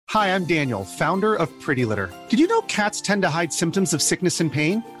Hi, I'm Daniel, founder of Pretty Litter. Did you know cats tend to hide symptoms of sickness and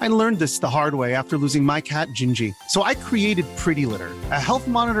pain? I learned this the hard way after losing my cat, Gingy. So I created Pretty Litter, a health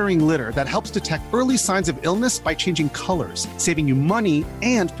monitoring litter that helps detect early signs of illness by changing colors, saving you money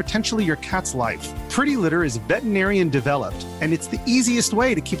and potentially your cat's life. Pretty Litter is veterinarian developed, and it's the easiest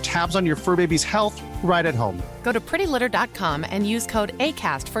way to keep tabs on your fur baby's health right at home. Go to prettylitter.com and use code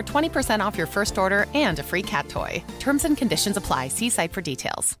ACAST for 20% off your first order and a free cat toy. Terms and conditions apply. See site for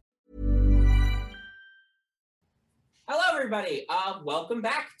details. Hello, everybody. Welcome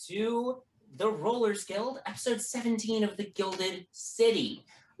back to the Rollers Guild, episode 17 of the Gilded City.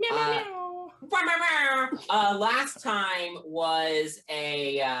 Last time was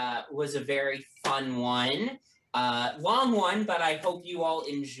a very fun one, long one, but I hope you all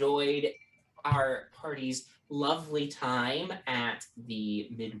enjoyed our party's lovely time at the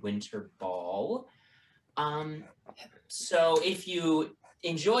Midwinter Ball. So if you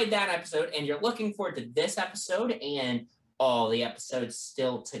enjoyed that episode and you're looking forward to this episode and all the episodes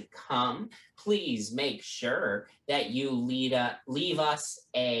still to come, please make sure that you leave us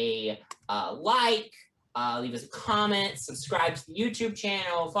a like, leave us a comment, subscribe to the YouTube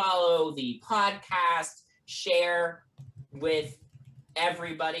channel, follow the podcast, share with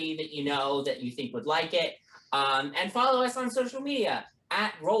everybody that you know that you think would like it, and follow us on social media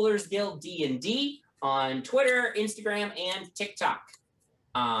at Rollers Guild D&D on Twitter, Instagram, and TikTok.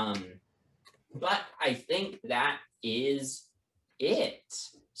 But I think that is it.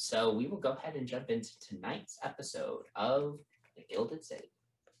 So we will go ahead and jump into tonight's episode of the Gilded City.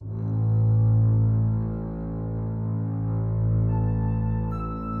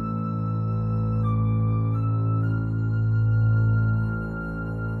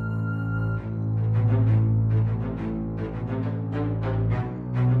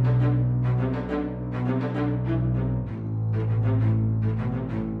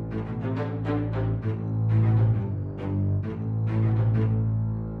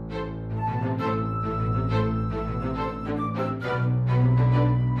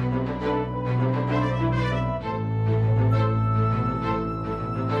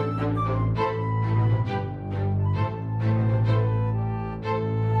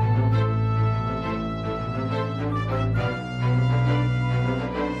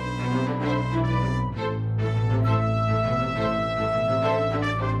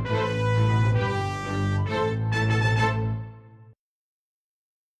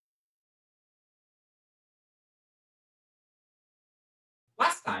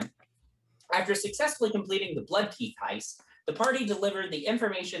 Last time, after successfully completing the Bloodkeith heist, the party delivered the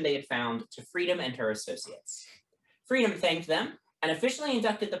information they had found to Freedom and her associates. Freedom thanked them and officially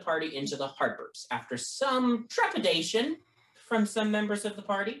inducted the party into the Harpers after some trepidation from some members of the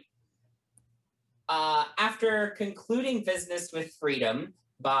party. After concluding business with Freedom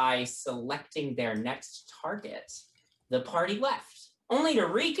by selecting their next target, the party left, only to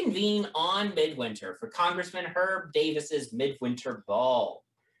reconvene on Midwinter for Congressman Herb Davis's Midwinter Ball.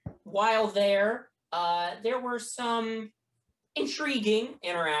 While there were some intriguing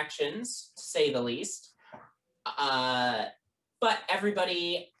interactions, to say the least, but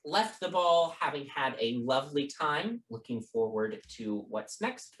everybody left the ball having had a lovely time, looking forward to what's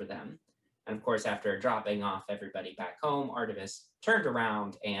next for them. And of course, after dropping off everybody back home, Artemis turned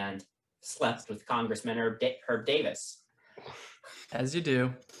around and slept with Congressman Herb Davis. As you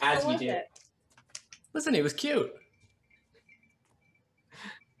do. As you do. It? Listen, he was cute.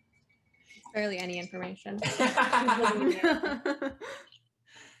 Barely any information.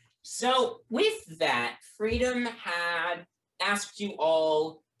 So with that, Freedom had asked you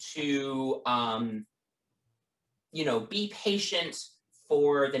all to, be patient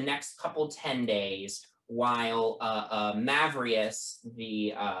for the next couple 10 days while Mavrius,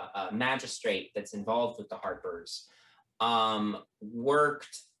 the magistrate that's involved with the Harpers,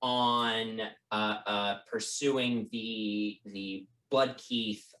 worked on pursuing the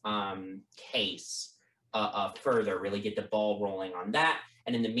Bloodkeith case further, really get the ball rolling on that.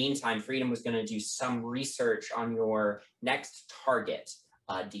 And in the meantime, Freedom was going to do some research on your next target,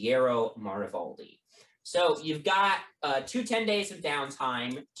 Diero Marivaldi. So you've got 10 days of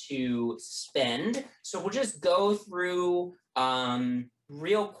downtime to spend. So we'll just go through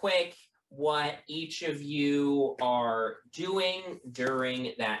real quick what each of you are doing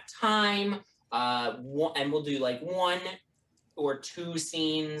during that time. And we'll do like 1 or 2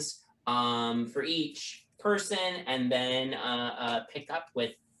 scenes for each person, and then pick up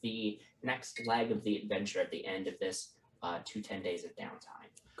with the next leg of the adventure at the end of this 10 days of downtime.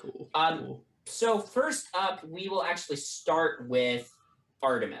 Cool. So first up, we will actually start with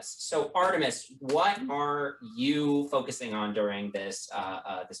Artemis. So Artemis, what are you focusing on during this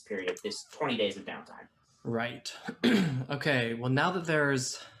this period, this 20 days of downtime? Right. Okay, well, now that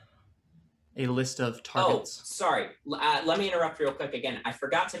there's a list of targets. Oh, sorry. Let me interrupt real quick again. I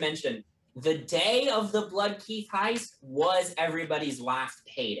forgot to mention the day of the Blood Keith heist was everybody's last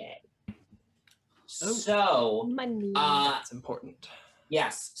payday. Oh. So, Money. That's important.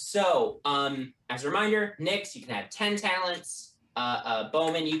 yes. So, as a reminder, Nyx, you can add 10 talents.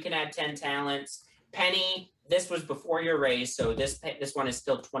 Bowman, you can add 10 talents. Penny, this was before your raise, so this one is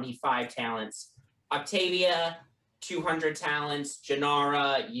still 25 talents. Octavia, 200 talents.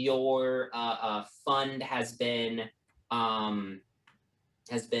 Janara, your fund has been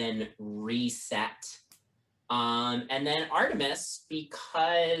reset. And then Artemis,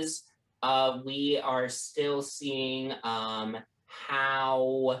 because we are still seeing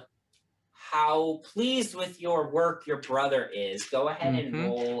how pleased with your work your brother is. Go ahead and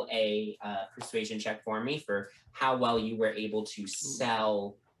roll a persuasion check for me for how well you were able to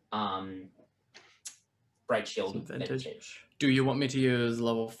sell Bright Shield Vintage. Do you want me to use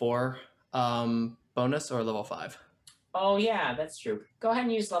level 4 bonus or level 5? Oh yeah, that's true. Go ahead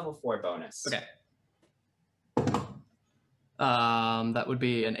and use level 4 bonus. Okay. That would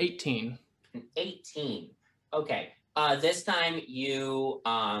be an 18. An 18. Okay. This time you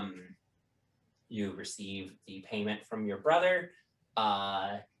receive the payment from your brother.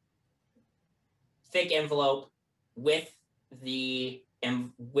 Thick envelope with the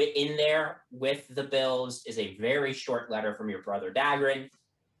in there with the bills is a very short letter from your brother Dagrin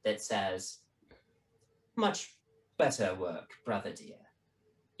that says, "Much better work, brother dear.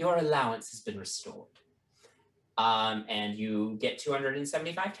 Your allowance has been restored." And you get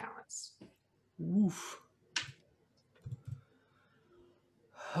 275 talents. Oof.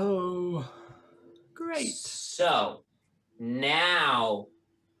 Oh, great. So now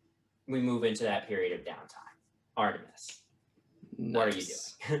we move into that period of downtime. Artemis, Nice. what are you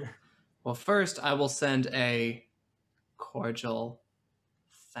doing? Well, first, I will send a cordial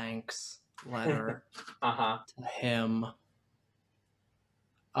thanks letter to him.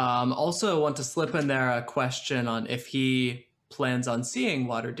 Also, want to slip in there a question on if he plans on seeing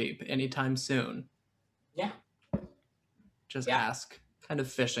Waterdeep anytime soon. Yeah. Just ask. Kind of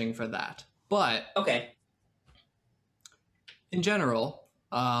fishing for that. But okay. In general,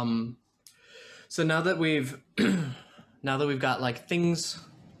 so now that we've got like things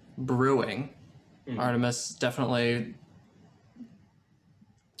brewing, Artemis definitely,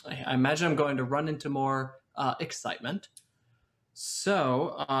 I imagine I'm going to run into more excitement.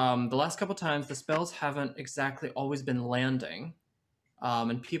 So the last couple times the spells haven't exactly always been landing,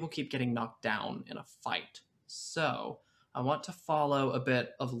 and people keep getting knocked down in a fight. So I want to follow a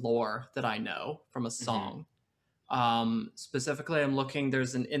bit of lore that I know from a song. Specifically, I'm looking,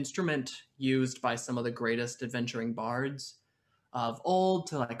 there's an instrument used by some of the greatest adventuring bards of old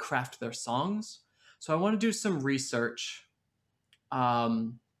to like craft their songs. So I want to do some research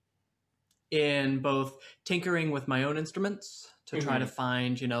in both tinkering with my own instruments to try to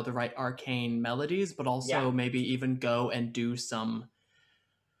find, the right arcane melodies, but also maybe even go and do some,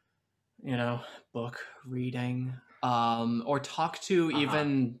 book reading, or talk to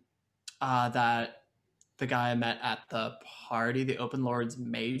even the guy I met at the party, the Open Lord's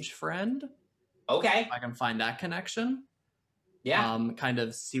mage friend. Okay. If I can find that connection. Yeah. Kind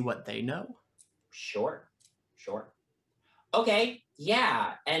of see what they know. Sure. Okay.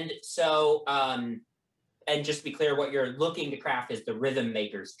 Yeah. And so, and just to be clear, what you're looking to craft is the Rhythm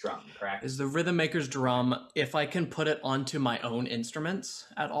Maker's drum, correct? Is the Rhythm Maker's drum, if I can put it onto my own instruments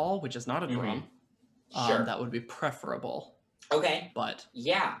at all, which is not a drum, sure. that would be preferable. Okay. But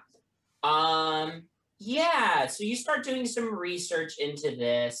yeah. Yeah, so you start doing some research into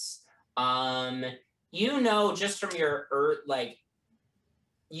this. Just from your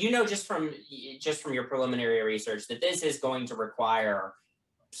just from your preliminary research that this is going to require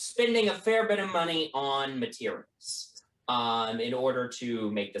spending a fair bit of money on materials in order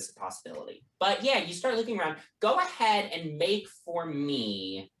to make this a possibility. But yeah, you start looking around. Go ahead and make for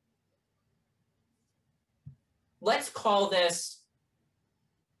me, let's call this,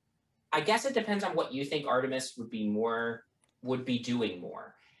 I guess it depends on what you think Artemis would be doing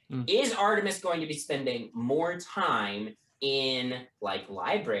more. Is Artemis going to be spending more time in like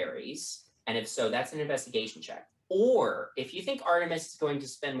libraries? And if so, that's an investigation check. Or if you think Artemis is going to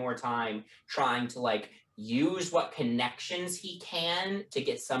spend more time trying to like use what connections he can to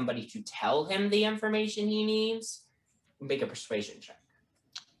get somebody to tell him the information he needs, make a persuasion check.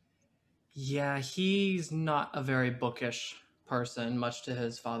 Yeah, he's not a very bookish person, much to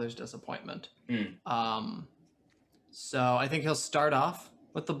his father's disappointment. So I think he'll start off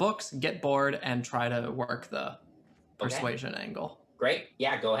with the books, get bored, and try to work the persuasion angle. Great.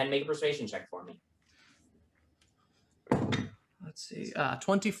 Yeah, go ahead and make a persuasion check for me. Let's see.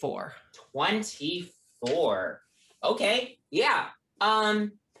 24. 24. Okay. Yeah.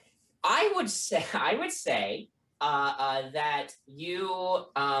 I would say that you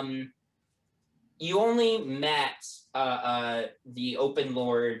only met the Open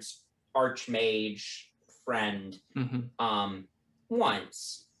Lord's Archmage friend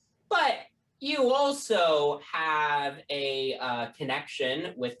once, but you also have a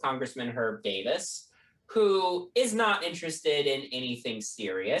connection with Congressman Herb Davis, who is not interested in anything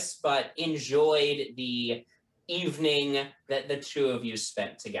serious, but enjoyed the evening that the two of you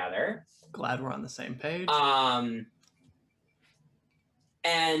spent together. Glad we're on the same page.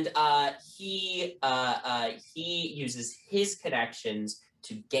 He uses his connections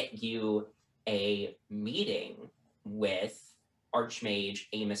to get you a meeting with Archmage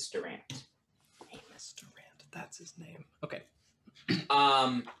Amos Durant. Amos Durant, that's his name. Okay.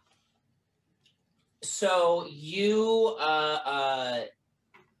 So you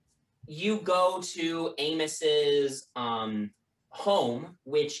go to Amos's home,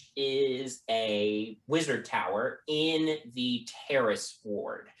 which is a wizard tower in the Terrace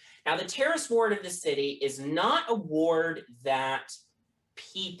Ward. Now, the Terrace Ward of the city is not a ward that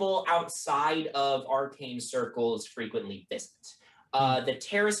people outside of arcane circles frequently visit. The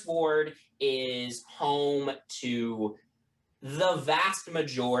Terrace Ward is home to the vast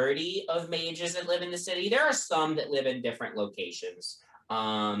majority of mages that live in the city. There are some that live in different locations,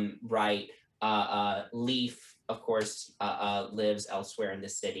 right? Leaf, of course, lives elsewhere in the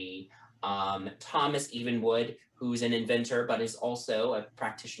city. Thomas Evenwood, who's an inventor but is also a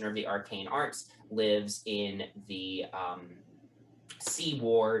practitioner of the arcane arts, lives in the Sea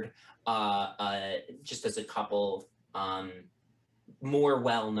Ward, just as a couple more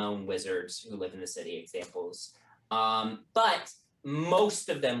well-known wizards who live in the city examples. But most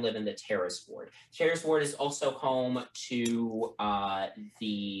of them live in the Terrace Ward. Terrace Ward is also home to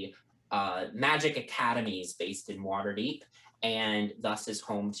the magic academies based in Waterdeep, and thus is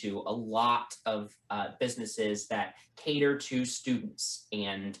home to a lot of businesses that cater to students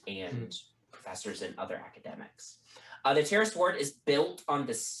and professors and other academics. The Terrace Ward is built on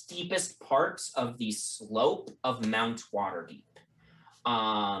the steepest parts of the slope of Mount Waterdeep.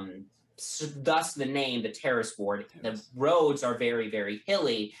 So thus the name, the Terrace Ward. The roads are very, very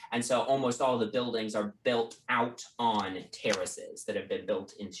hilly, and so almost all the buildings are built out on terraces that have been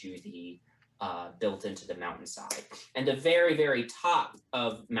built into the mountainside. And the very, very top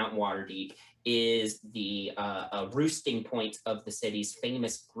of Mount Waterdeep is the roosting point of the city's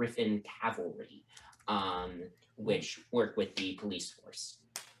famous Griffin Cavalry, which work with the police force.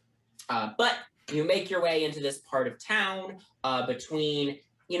 But you make your way into this part of town between,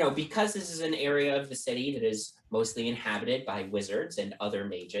 because this is an area of the city that is mostly inhabited by wizards and other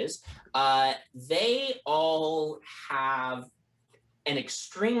mages, they all have an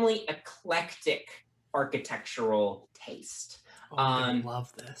extremely eclectic architectural taste. I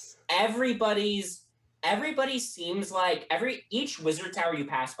love this. Everybody seems like each wizard tower you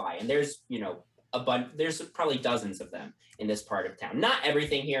pass by, and there's, a bunch, there's probably dozens of them in this part of town. Not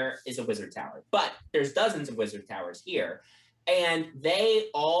everything here is a wizard tower, but there's dozens of wizard towers here. And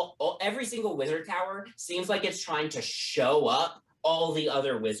they every single wizard tower seems like it's trying to show up all the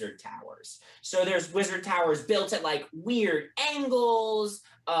other wizard towers. So there's wizard towers built at like weird angles.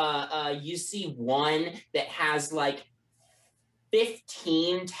 You see one that has like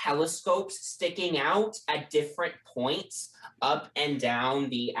 15 telescopes sticking out at different points up and down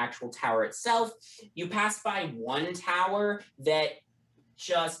the actual tower itself. You pass by one tower that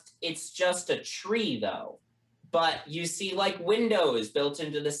it's just a tree though, but you see like windows built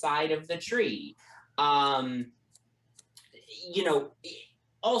into the side of the tree. All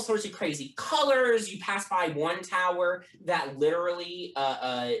sorts of crazy colors. You pass by one tower that literally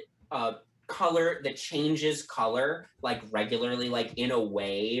color that changes color like regularly, like in a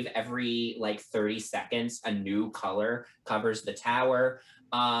wave. Every like 30 seconds a new color covers the tower.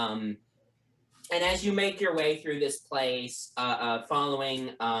 And as you make your way through this place,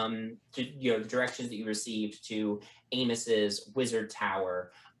 following the directions that you received to Amos's wizard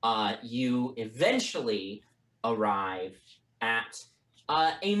tower, you eventually arrive at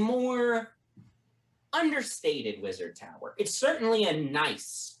a more understated wizard tower. It's certainly a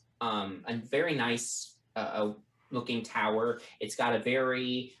very nice looking tower. It's got a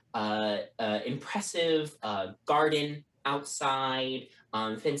very impressive garden outside,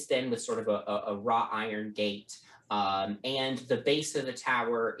 fenced in with sort of a wrought iron gate. And the base of the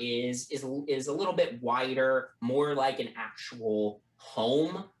tower is a little bit wider, more like an actual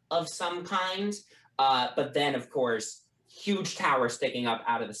home of some kind. But then, of course, huge tower sticking up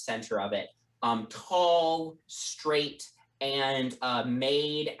out of the center of it, tall, straight, and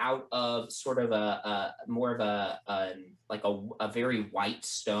made out of sort of a more of a very white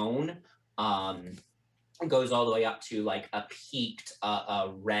stone. Goes all the way up to like a peaked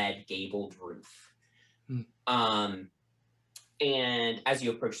red gabled roof. And as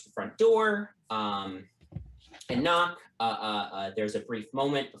you approach the front door and knock, there's a brief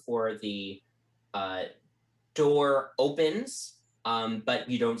moment before the door opens, but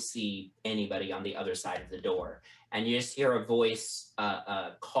you don't see anybody on the other side of the door. And you just hear a voice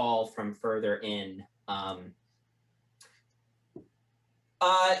call from further in.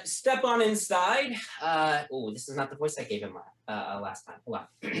 Step on inside. Oh, this is not the voice I gave him last time. Hold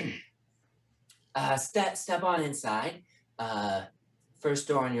on. Step on inside. First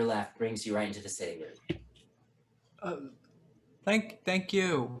door on your left brings you right into the sitting room. Thank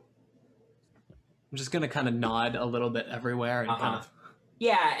you. I'm just gonna kind of nod a little bit everywhere and kind of.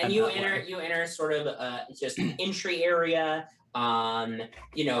 Yeah, and you enter sort of just entry area.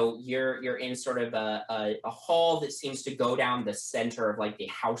 You're in sort of a hall that seems to go down the center of like the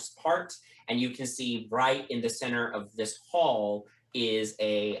house part, and you can see right in the center of this hall is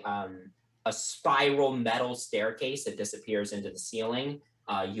a spiral metal staircase that disappears into the ceiling.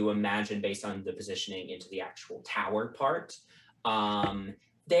 You imagine based on the positioning into the actual tower part.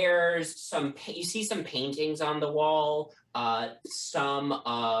 There's you see some paintings on the wall, some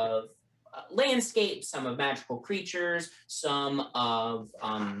of landscapes, some of magical creatures, some of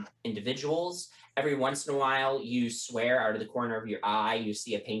individuals. Every once in a while, you swear out of the corner of your eye, you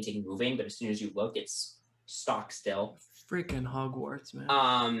see a painting moving, but as soon as you look, it's stock still. Freaking Hogwarts,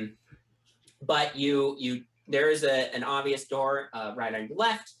 man. But there is an obvious door right on your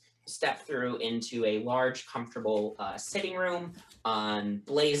left. Step through into a large, comfortable sitting room,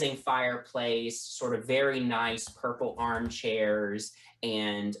 blazing fireplace, sort of very nice purple armchairs,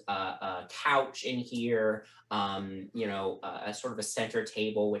 and a couch in here. A sort of a center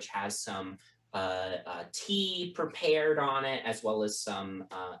table which has some tea prepared on it, as well as some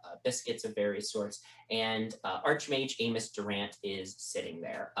biscuits of various sorts. And Archmage Amos Durant is sitting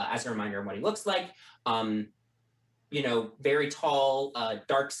there. As a reminder of what he looks like. Very tall,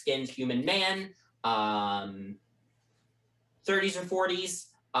 dark-skinned human man, 30s or 40s.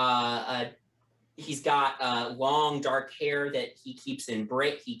 He's got long, dark hair that he keeps in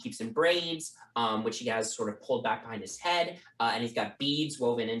braids, which he has sort of pulled back behind his head, and he's got beads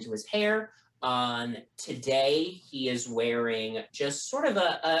woven into his hair. Today, he is wearing just sort of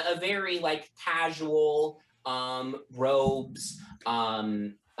a very like casual robes.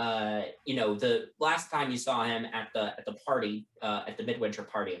 The last time you saw him at the party, at the midwinter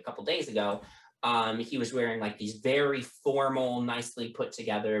party a couple days ago, he was wearing like these very formal, nicely put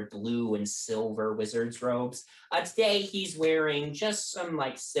together blue and silver wizard's robes. Today he's wearing just some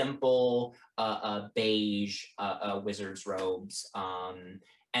like simple beige wizard's robes,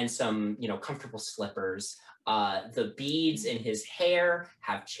 and some comfortable slippers. The beads in his hair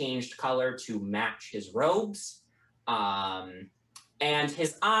have changed color to match his robes. And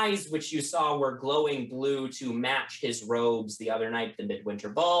his eyes, which you saw were glowing blue to match his robes the other night at the Midwinter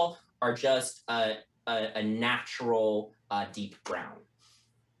Ball, are just a natural deep brown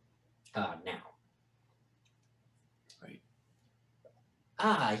now. Right.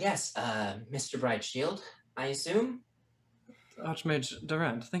 Yes, Mr. Brightshield, I assume? Archmage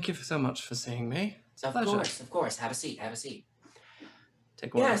Durant, thank you so much for seeing me. It's a pleasure. Of course. Have a seat.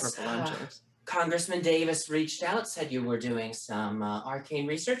 Take one of the purple armchairs. Congressman Davis reached out, said you were doing some arcane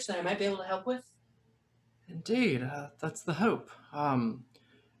research that I might be able to help with. Indeed, that's the hope. And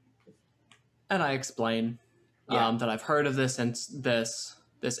I explain that I've heard of this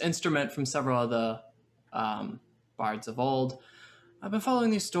instrument from several other bards of old. I've been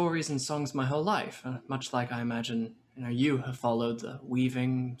following these stories and songs my whole life, much like I imagine you have followed the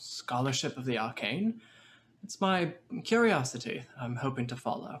weaving scholarship of the arcane. It's my curiosity I'm hoping to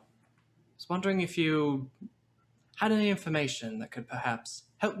follow. I was wondering if you had any information that could perhaps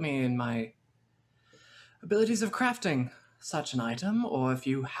help me in my abilities of crafting such an item, or if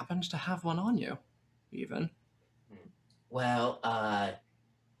you happened to have one on you, even. Well,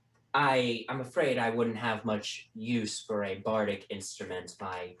 I'm afraid I wouldn't have much use for a bardic instrument.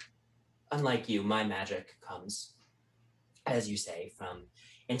 Unlike you, my magic comes, as you say, from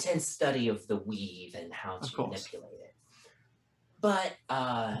intense study of the weave and how to manipulate it. But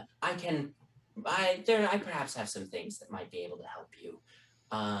I perhaps have some things that might be able to help you.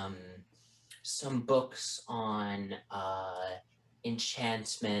 some books on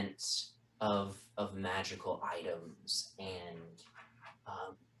enchantment of magical items and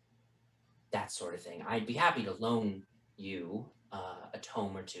that sort of thing. I'd be happy to loan you a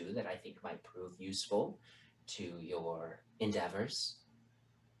tome or two that I think might prove useful to your endeavors.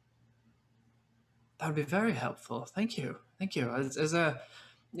 That would be very helpful. Thank you. Thank you. Is there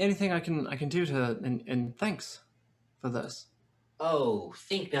anything I can do to in thanks for this? Oh,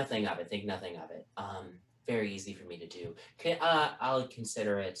 think nothing of it. Think nothing of it. Very easy for me to do. I'll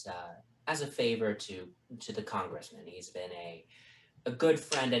consider it as a favor to the congressman. He's been a good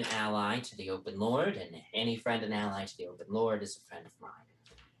friend and ally to the Open Lord, and any friend and ally to the Open Lord is a friend of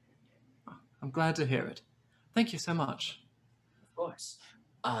mine. I'm glad to hear it. Thank you so much. Of course.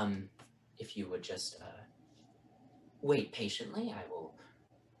 If you would just wait patiently, I will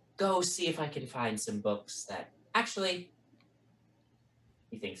go see if I can find some books that actually.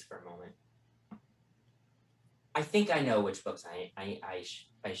 He thinks for a moment. I think I know which books I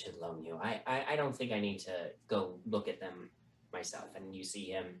should loan you. I don't think I need to go look at them myself. And you see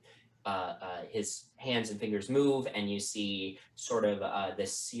him, his hands and fingers move, and you see sort of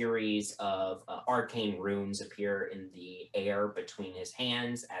this series of arcane runes appear in the air between his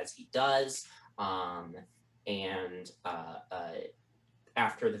hands as he does. And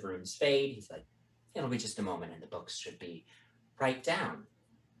after the runes fade, he's like, it'll be just a moment and the books should be right down.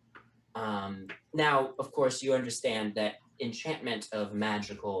 Now, of course, you understand that enchantment of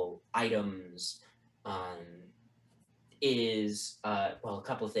magical items is, well, a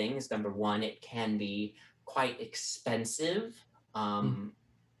couple things. Number one, it can be quite expensive.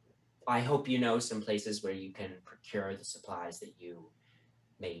 I hope you know some places where you can procure the supplies that you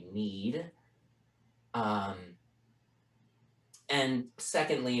may need. And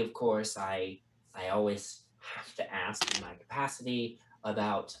secondly, of course, I always have to ask in my capacity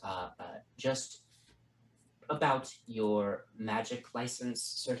about just about your magic license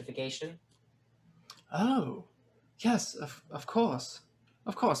certification. Oh, yes, of course.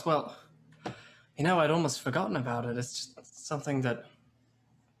 Of course. Well, I'd almost forgotten about it. It's just something that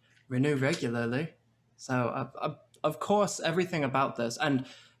renew regularly. So, of course, everything about this, and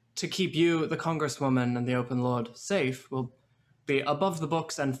to keep you, the Congresswoman, and the Open Lord safe, will be above the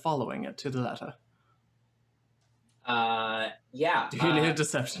books and following it to the letter. Yeah. Do you need a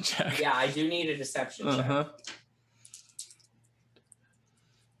deception check? Yeah, I do need a deception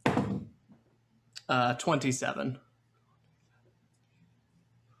check. 27.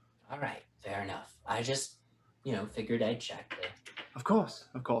 All right, fair enough. I just, figured I'd check the Of course.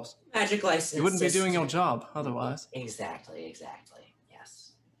 magic license. You wouldn't be doing your job otherwise. Exactly.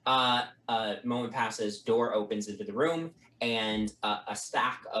 Yes. Moment passes, door opens into the room, and a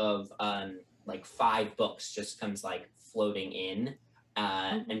stack of 5 books just comes floating in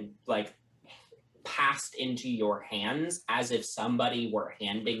and passed into your hands as if somebody were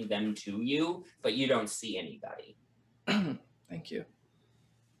handing them to you, but you don't see anybody. Thank you.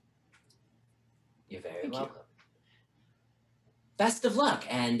 You're very welcome. Best of luck,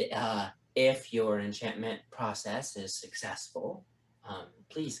 and if your enchantment process is successful,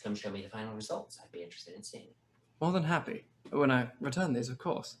 please come show me the final results. I'd be interested in seeing it. More than happy. When I return these, of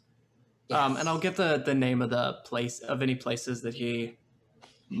course. Yes. And I'll get the name of the place, of any places that he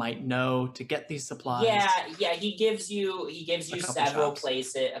might know to get these supplies. Yeah. He gives you several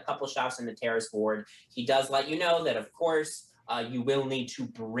places, a couple shops in the terrace ward. He does let you know that, of course, you will need to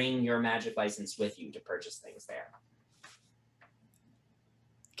bring your magic license with you to purchase things there.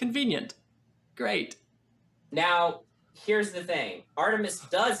 Convenient. Great. Now, here's the thing. Artemis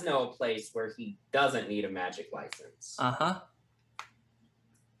does know a place where he doesn't need a magic license. Uh-huh.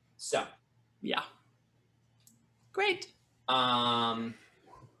 So. Yeah. Great.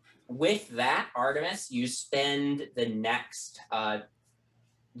 With that, Artemis, you spend the next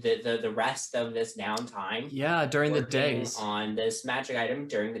the rest of this downtime. Yeah, during the days. On this magic item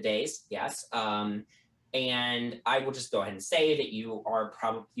during the days, yes. And I will just go ahead and say that you are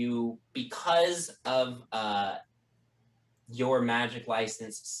because of your magic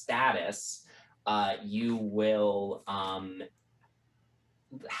license status, you will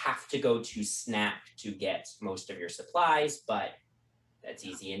have to go to Snap to get most of your supplies, but that's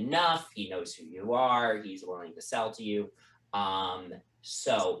easy enough. He knows who you are. He's willing to sell to you.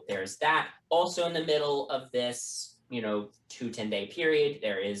 So there's that. Also in the middle of this, 10-day period,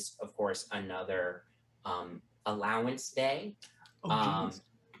 there is, of course, another allowance day. Now,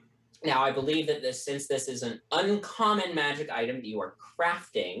 I believe that since this is an uncommon magic item that you are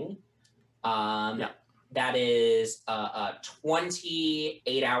crafting, that is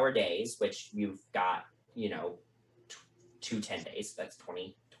 28-hour days, which you've got, 2 10 days. That's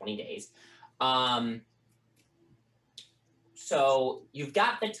 20 days. So you've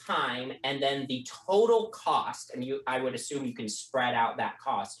got the time, and then the total cost, and I would assume you can spread out that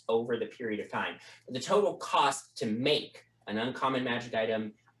cost over the period of time. The total cost to make an uncommon magic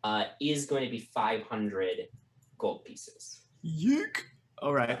item is going to be 500 gold pieces. Yeek.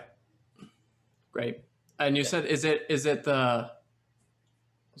 All right. Great. And you said, is it the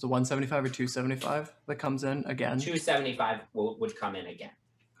 175 or 275 that comes in again? 275 would come in again.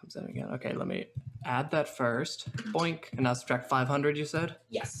 Comes in again. Okay, let me add that first. Boink. And now subtract 500, you said?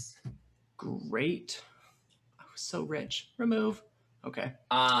 Yes. Great. I was so rich. Remove. Okay.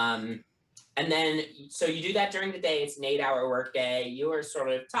 And then, so you do that during the day. It's an 8-hour workday. You are sort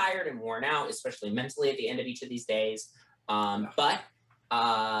of tired and worn out, especially mentally at the end of each of these days. But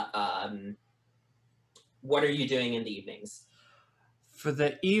what are you doing in the evenings? For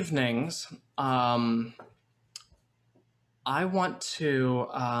the evenings, I want to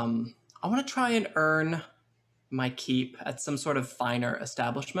try and earn my keep at some sort of finer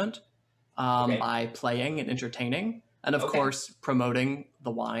establishment by playing and entertaining, and of course promoting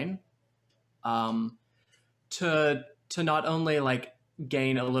the wine. To not only like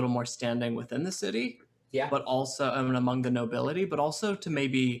gain a little more standing within the city, but also among the nobility, but also to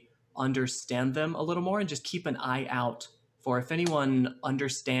maybe understand them a little more and just keep an eye out for if anyone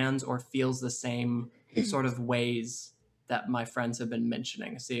understands or feels the same sort of ways that my friends have been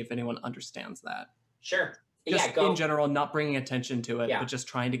mentioning. See if anyone understands that. Sure. Just in general, not bringing attention to it, but just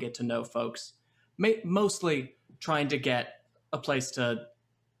trying to get to know folks. Mostly trying to get a place to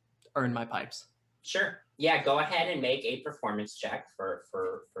earn my pipes. Sure. Yeah, go ahead and make a performance check for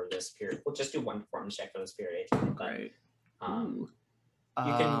this period. We'll just do one performance check for this period. Great. You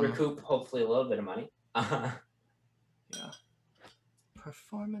can recoup hopefully a little bit of money. Yeah.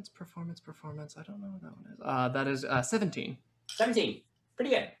 Performance. I don't know what that one is. That is 17. 17. Pretty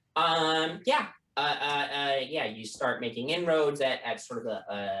good. You start making inroads at sort of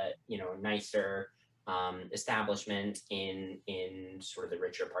a nicer establishment in sort of the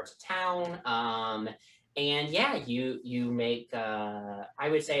richer parts of town. You make I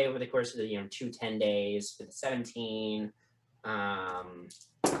would say over the course of the 2 10 days for the 17.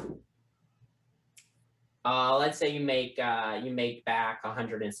 Let's say you make back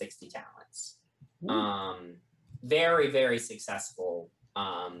 160 talents. Very, very successful.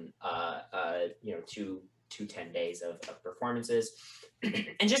 2 10 days of performances.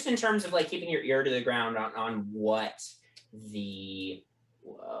 And just in terms of like keeping your ear to the ground on what the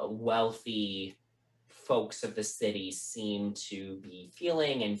wealthy folks of the city seem to be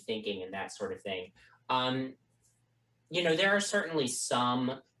feeling and thinking and that sort of thing. There are certainly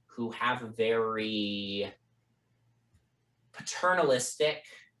some who have a very paternalistic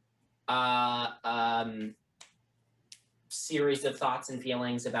series of thoughts and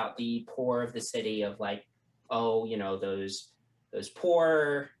feelings about the poor of the city, of like, those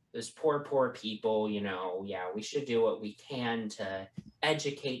poor people, we should do what we can to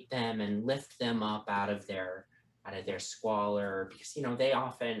educate them and lift them up out of their squalor, because they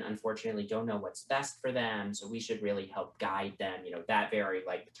often unfortunately don't know what's best for them, so we should really help guide them, that very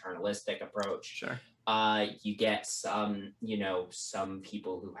like paternalistic approach. Sure. You get some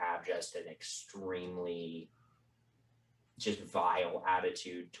people who have just an extremely just vile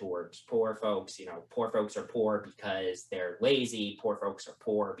attitude towards poor folks. Poor folks are poor because they're lazy. Poor folks are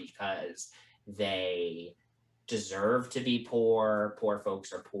poor because they deserve to be poor. Poor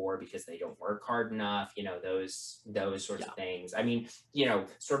folks are poor because they don't work hard enough. Those sorts of things. I mean,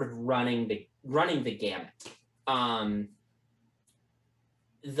 sort of running the gamut.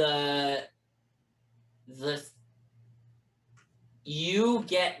 You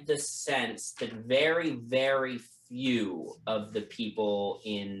get the sense that very, very few of the people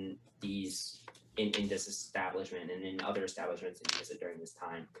in this establishment and in other establishments that you visit during this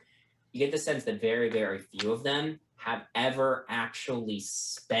time, you get the sense that very, very few of them have ever actually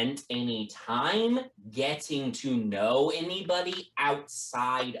spent any time getting to know anybody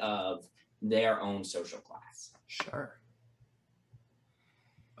outside of their own social class. Sure.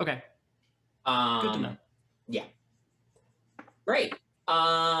 Okay. Good to know. Yeah. Great. Those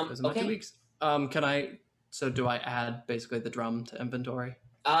are my 2 Okay. weeks. Do I add basically the drum to inventory?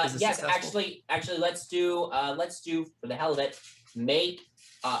 Yes, successful? actually, let's do for the hell of it, make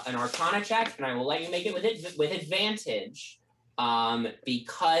an Arcana check, and I will let you make it with advantage,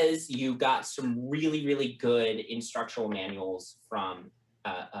 because you got some really, really good instructional manuals from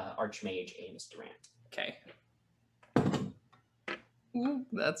Archmage Amos Durant. Okay. Ooh,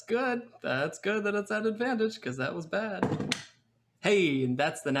 that's good. That's good that it's at advantage, because that was bad. Hey, and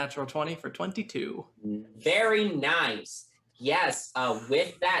that's the natural 20 for 22. Very nice. Yes.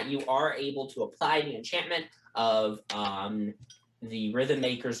 With that, you are able to apply the enchantment of the Rhythm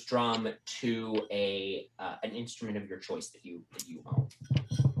Maker's drum to an instrument of your choice that you own.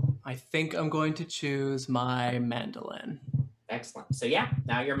 I think I'm going to choose my mandolin. Excellent. So yeah,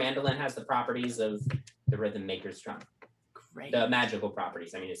 now your mandolin has the properties of the Rhythm Maker's drum. Great. The magical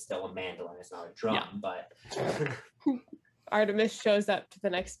properties. I mean, it's still a mandolin. It's not a drum, but Artemis shows up to the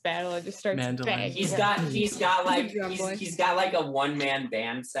next battle and just starts banging. he's got like a one-man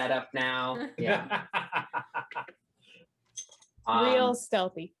band set up now. Yeah. Real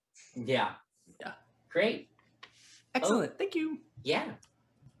stealthy. Yeah. Yeah. Great. Excellent. Thank you. Yeah.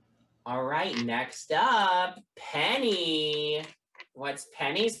 All right. Next up, Penny. What's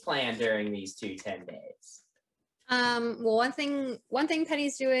Penny's plan during these 10 days? Well, one thing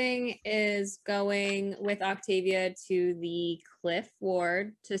Penny's doing is going with Octavia to the Cliff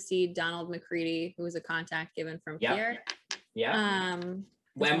Ward to see Donald McCready, who was a contact given from Pierre. Yeah.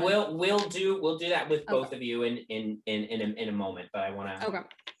 When we'll do that with both of you in a moment, but I want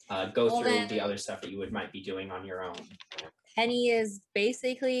to go through the other stuff that you might be doing on your own. Penny is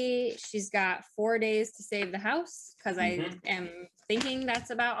basically, she's got 4 days to save the house because I am thinking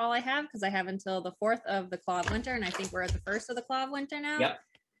that's about all I have because I have until the 4th of the Claw of Winter, and I think we're at the 1st of the Claw of Winter now.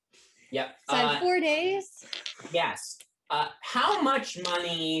 Yep. So I have 4 days. Yes. How much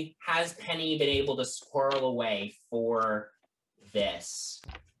money has Penny been able to squirrel away for this?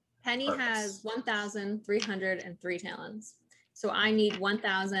 Penny purpose? has 1,303 talents. So I need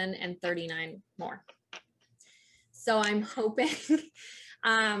 1,039 more. So I'm hoping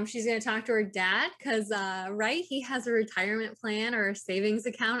she's going to talk to her dad because, right, he has a retirement plan or a savings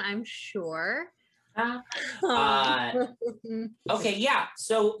account, I'm sure. Okay, yeah.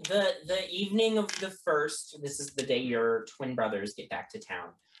 So the evening of the 1st, this is the day your twin brothers get back to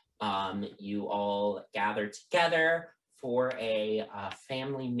town. You all gather together for a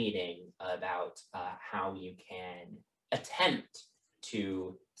family meeting about how you can attempt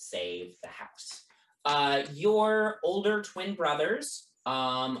to save the house. Your older twin brothers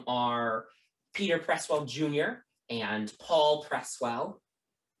are Peter Presswell Jr. and Paul Presswell,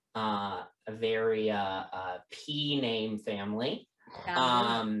 a very P name family.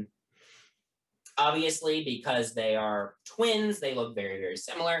 Obviously, because they are twins, they look very, very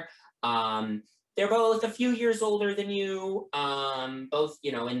similar. They're both a few years older than you, both,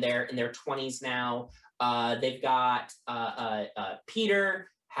 in their 20s now. They've got Peter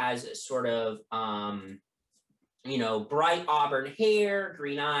has sort of, bright auburn hair,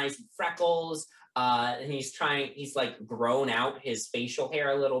 green eyes, and freckles. And he's like grown out his facial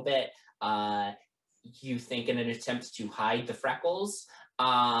hair a little bit. You think in an attempt to hide the freckles.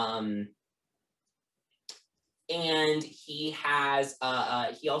 And he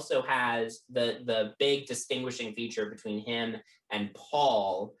also has the big distinguishing feature between him and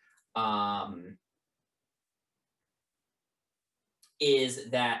Paul, is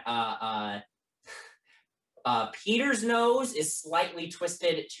that Peter's nose is slightly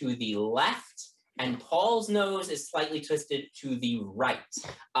twisted to the left, and Paul's nose is slightly twisted to the right.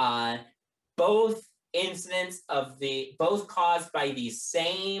 Both incidents both caused by the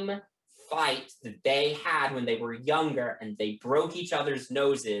same fight that they had when they were younger, and they broke each other's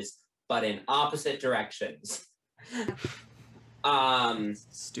noses, but in opposite directions.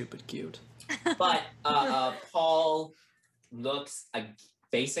 Stupid cute. But Paul looks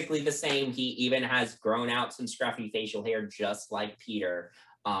basically the same. He even has grown out some scruffy facial hair, just like Peter.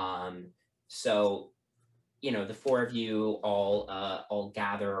 So, the four of you all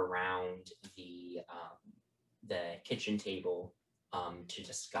gather around the kitchen table to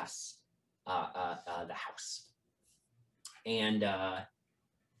discuss the house. And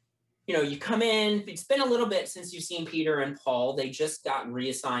you come in. It's been a little bit since you've seen Peter and Paul. They just got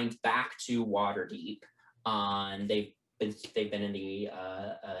reassigned back to Waterdeep. And they've been in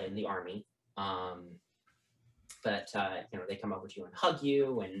the army, but they come over to you and hug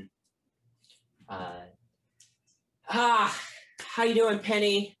you and how you doing,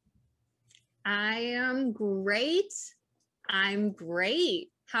 Penny? I am great. I'm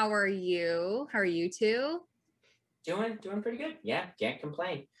great. How are you? How are you two? Doing pretty good. Yeah, can't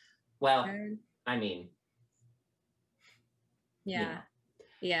complain. Well, I mean, yeah,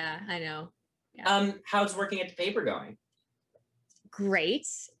 I know. Yeah. How's working at the paper going? Great.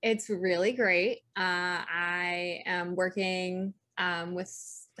 It's really great. I am working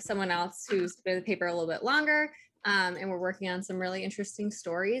with someone else who's been in the paper a little bit longer, and we're working on some really interesting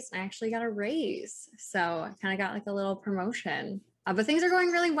stories. I actually got a raise, so I kind of got like a little promotion. But things are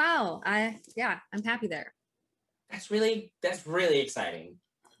going really well. I'm happy there. That's really exciting.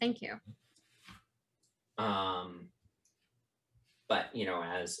 Thank you. but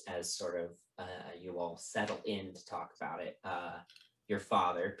as sort of you all settle in to talk about it, your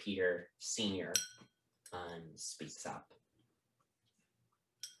father, Peter Sr., speaks up.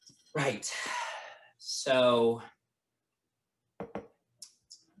 Right. So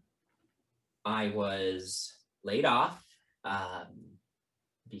I was laid off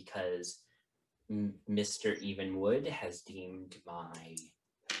because Mr. Evenwood has deemed my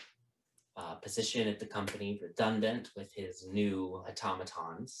position at the company redundant with his new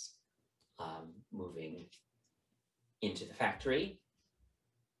automatons moving into the factory.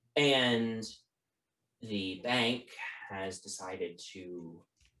 And the bank has decided to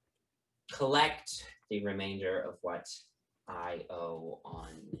collect the remainder of what I owe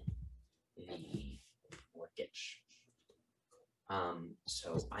on the mortgage.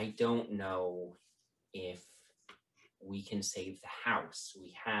 So I don't know if we can save the house.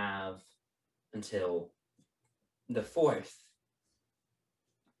 We have until the 4th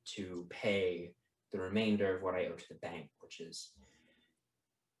to pay the remainder of what I owe to the bank, which is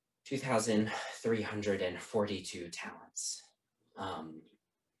 2,342 talents.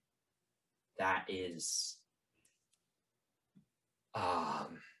 That is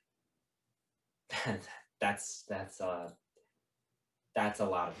that's a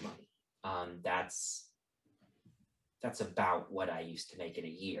lot of money. That's about what I used to make in a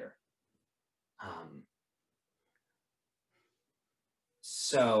year.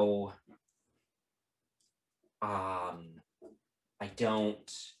 So I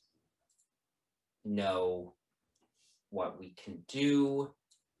don't know what we can do.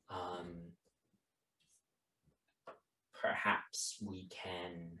 Perhaps we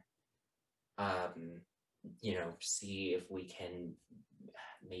can, see if we can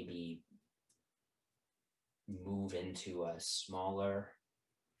maybe move into a smaller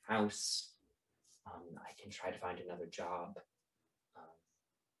house. I can try to find another job.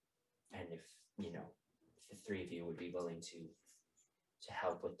 And if the 3 of you would be willing to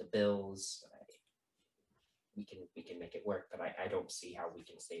help with the bills, we can make it work, but I don't see how we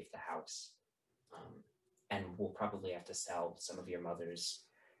can save the house. And we'll probably have to sell some of your mother's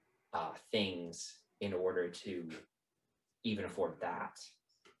things in order to even afford that.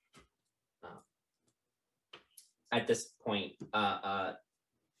 At this point,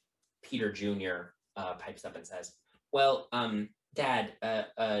 Peter Jr. Pipes up and says, "Well, Dad,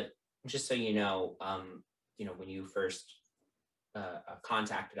 just so you know, when you first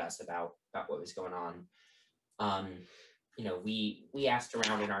contacted us about what was going on, we asked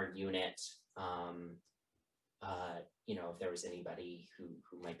around in our unit, if there was anybody who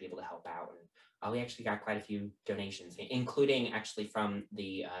might be able to help out, and we actually got quite a few donations, including actually from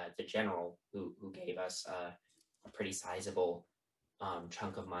the general who gave us a pretty sizable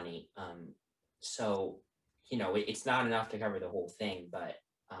chunk of money. So it's not enough to cover the whole thing, but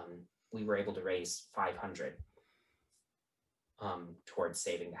we were able to raise 500 towards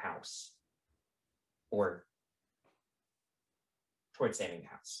saving the house, or towards saving the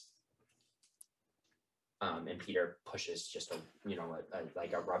house." And Peter pushes just a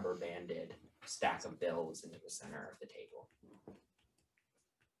rubber banded stack of bills into the center of the table.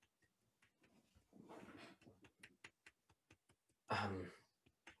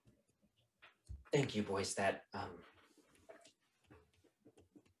 Thank you, boys. Thank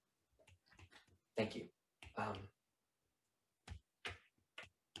you.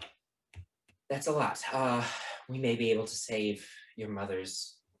 That's a lot. We may be able to save your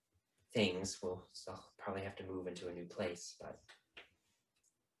mother's things. We'll still probably have to move into a new place, but...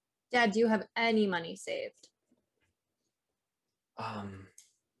 Dad, do you have any money saved? I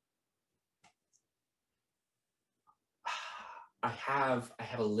have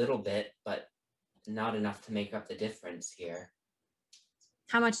a little bit, but not enough to make up the difference here.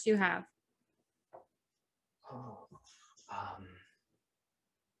 How much do you have?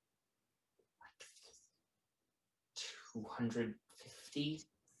 Like 250.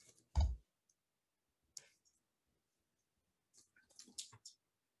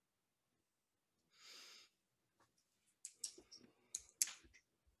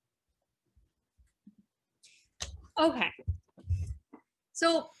 Okay.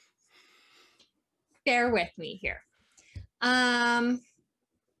 So bear with me here.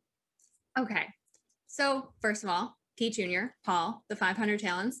 Okay. So first of all, Pete Jr., Paul, the 500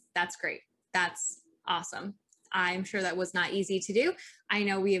 talents, that's great. That's awesome. I'm sure that was not easy to do. I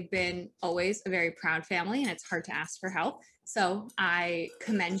know we have been always a very proud family and it's hard to ask for help. So I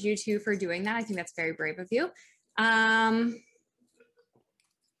commend you two for doing that. I think that's very brave of you.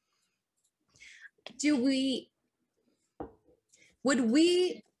 Would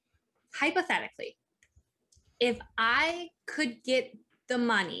we hypothetically, if I could get the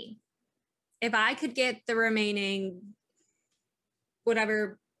money, if I could get the remaining,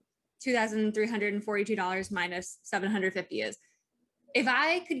 whatever $2,342 minus $750 is, if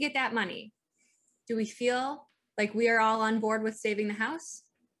I could get that money, do we feel like we are all on board with saving the house?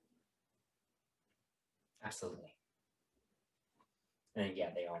 Absolutely. And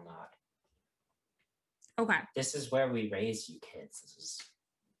yeah, they all nod. Okay. This is where we raise you kids. This is,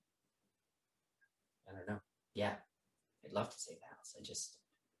 I don't know. Yeah, I'd love to save the house.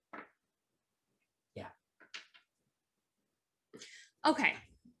 Yeah. Okay.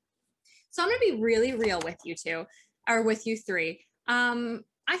 So I'm going to be really real with you two, or with you three. I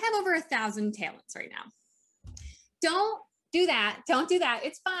have over 1,000 talents right now. Don't do that. Don't do that.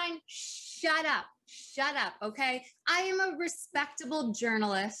 It's fine. Shut up. Shut up. Okay. I am a respectable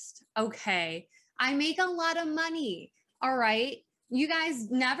journalist. Okay. I make a lot of money. All right. You guys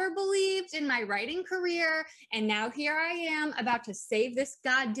never believed in my writing career. And now here I am about to save this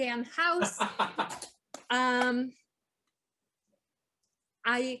goddamn house. Okay.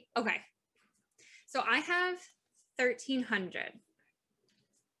 So I have 1,300.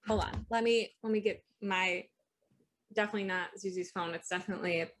 Hold on. Let me get my, definitely not Zuzu's phone. It's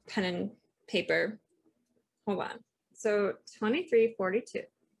definitely a pen and paper. Hold on. So 2342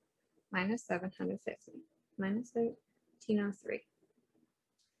 minus 750 minus 1303.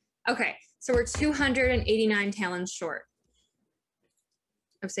 Okay. So we're 289 talents short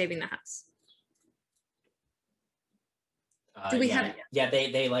of saving the house. Do we have? Yeah,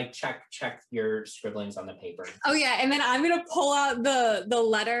 they like check your scribblings on the paper. Oh yeah, and then I'm gonna pull out the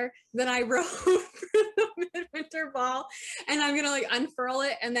letter that I wrote for the midwinter ball, and I'm gonna like unfurl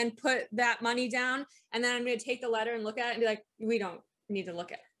it and then put that money down, and then I'm gonna take the letter and look at it and be like, we don't need to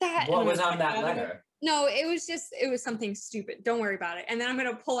look at that. What was on that letter? No, it was something stupid. Don't worry about it. And then I'm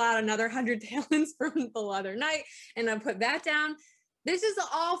gonna pull out another 100 talents from the other night, and I'll put that down. This is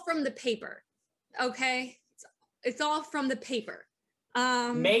all from the paper, okay? It's all from the paper.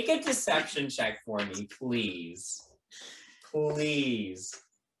 Make a deception check for me, please. Please.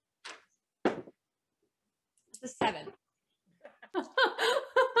 It's a 7.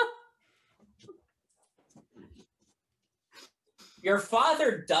 Your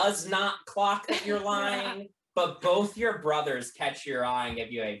father does not clock that you're lying, but both your brothers catch your eye and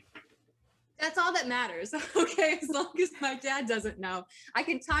give you a... That's all that matters, okay? As long as my dad doesn't know. I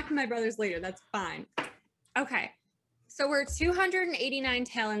can talk to my brothers later. That's fine. Okay, so we're 289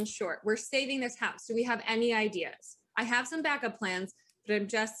 talents short. We're saving this house. Do we have any ideas? I have some backup plans,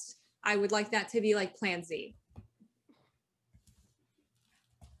 but I would like that to be like plan Z.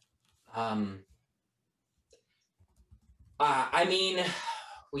 I mean,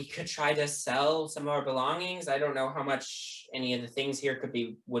 we could try to sell some of our belongings. I don't know how much any of the things here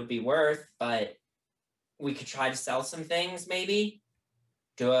would be worth, but we could try to sell some things maybe.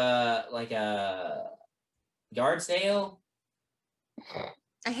 Do a yard sale.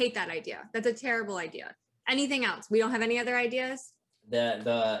 I hate that idea. That's a terrible idea. Anything else? We don't have any other ideas?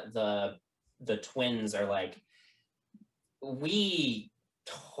 The twins are like, we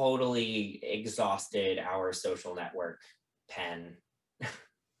totally exhausted our social network pen.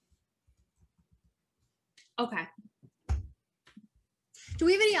 Okay. Do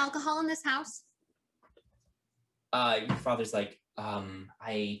we have any alcohol in this house? Your father's like, and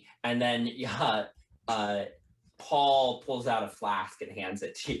then Paul pulls out a flask and hands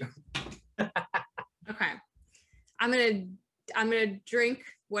it to you. Okay. I'm gonna drink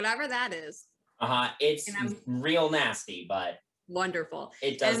whatever that is. It's real nasty, but wonderful.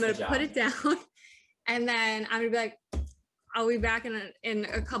 It does. And I'm gonna put it down, and then I'm gonna be like, I'll be back in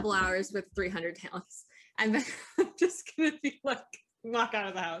a couple hours with 300 talents, and then I'm just gonna be like, walk out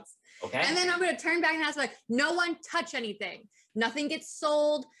of the house. Okay. And then I'm gonna turn back in the house like, no one touch anything. Nothing gets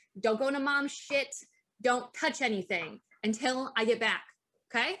sold. Don't go into mom's shit. Don't touch anything until I get back.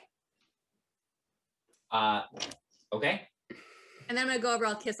 Okay? Okay. And then I'm gonna go over,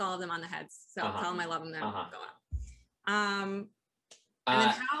 I'll kiss all of them on the heads. So tell them I love them, then go out. And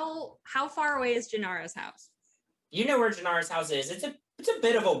then how far away is Janara's house? You know where Janara's house is. It's a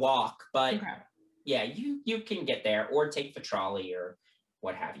bit of a walk, but yeah, you can get there or take the trolley or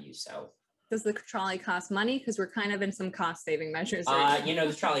what have you. So does the trolley cost money? Because we're kind of in some cost saving measures.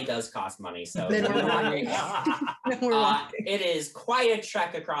 The trolley does cost money. So then we're walking. It is quite a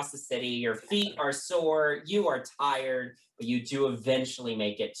trek across the city. Your feet are sore. You are tired, but you do eventually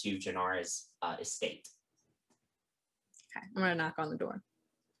make it to Janara's estate. Okay, I'm gonna knock on the door.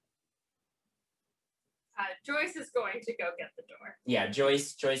 Joyce is going to go get the door. Yeah,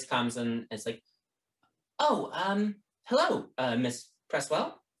 Joyce comes and it's like, oh, hello, Miss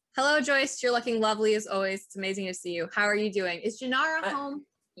Presswell. Hello, Joyce. You're looking lovely as always. It's amazing to see you. How are you doing? Is Janara home?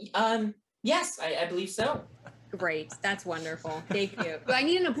 Yes, I believe so. Great. That's wonderful. Thank you. Do I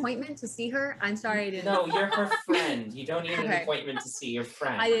need an appointment to see her? I'm sorry I didn't No, you're her friend. You don't need an Okay. appointment to see your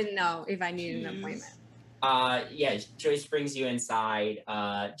friend. I didn't know if I needed an appointment. Yeah, Joyce brings you inside.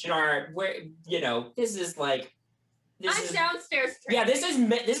 Janara, where this is like I'm downstairs. Yeah, this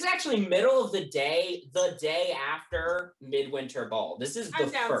is actually middle of the day after Midwinter Ball. This is the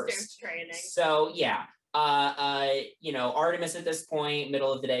I'm downstairs first training. So yeah, Artemis at this point,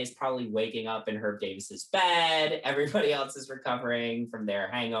 middle of the day, is probably waking up in Herb Davis's bed. Everybody else is recovering from their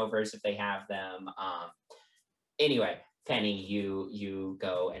hangovers if they have them. Anyway, Penny, you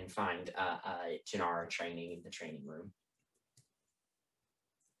go and find Janara training in the training room.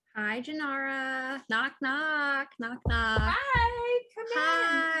 Hi, Janara. Knock, knock, knock, knock. Hi, come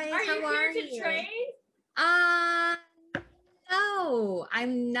Hi, in. Are you how here are to you? train? No,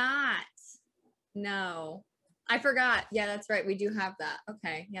 I'm not. No, I forgot. Yeah, that's right. We do have that.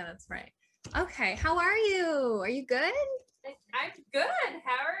 Okay. Yeah, that's right. Okay. How are you? Are you good? I'm good.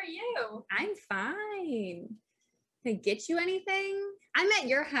 How are you? I'm fine. Can I get you anything? I'm at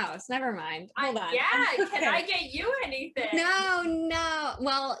your house. Never mind. Hold on. Yeah. Okay. Can I get you anything? No.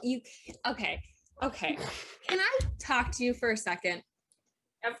 Well, okay. Can I talk to you for a second?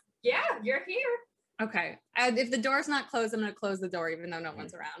 Yeah, you're here. Okay. If the door's not closed, I'm going to close the door even though no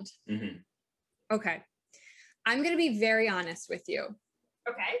one's around. Mm-hmm. Okay. I'm going to be very honest with you.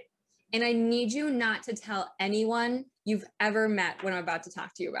 Okay. And I need you not to tell anyone you've ever met what I'm about to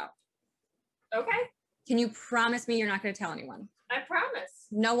talk to you about. Okay. Can you promise me you're not going to tell anyone? I promise.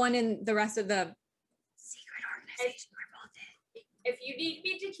 No one in the rest of the secret organization involved in. If you need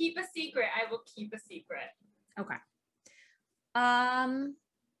me to keep a secret, I will keep a secret. Okay.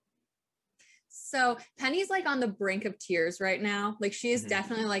 So Penny's like on the brink of tears right now. Like she is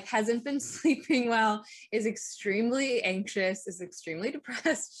definitely like hasn't been sleeping well, is extremely anxious, is extremely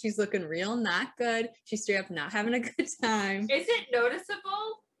depressed. She's looking real not good. She's straight up not having a good time. Is it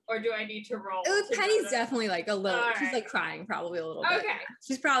noticeable or do I need to roll? Penny's definitely like a little, All she's right. like crying probably a little bit. Okay.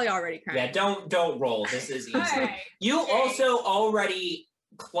 She's probably already crying. Yeah, don't roll. This is easy. All right. You Okay. also already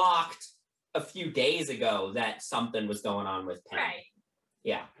clocked a few days ago that something was going on with Penny. Right.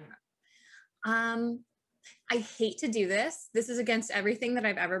 Yeah. I hate to do this. This is against everything that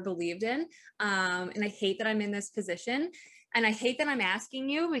I've ever believed in. And I hate that I'm in this position. And I hate that I'm asking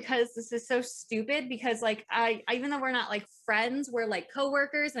you because this is so stupid because like I even though we're not like friends, we're like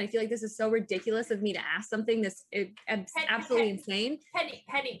coworkers. And I feel like this is so ridiculous of me to ask something this absolutely insane.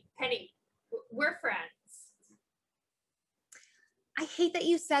 Penny, we're friends. I hate that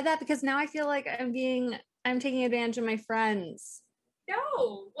you said that because now I feel like I'm taking advantage of my friends.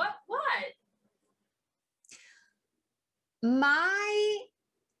 No, what? My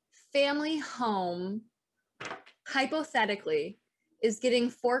family home, hypothetically, is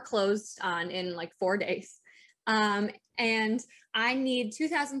getting foreclosed on in like 4 days. And I need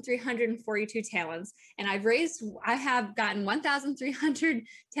 2,342 talents. And I have gotten 1,300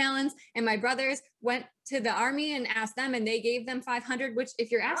 talents. And my brothers went to the army and asked them, and they gave them 500, which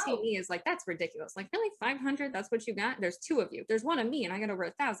if you're asking me is like, that's ridiculous. Like, really, 500? That's what you got? There's 2 of you. There's 1 of me, and I got over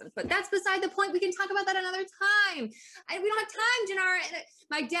 1,000. But that's beside the point. We can talk about that another time. We don't have time, Janara.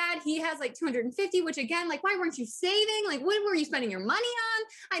 My dad, he has like 250, which again, like, why weren't you saving? Like, what were you spending your money on?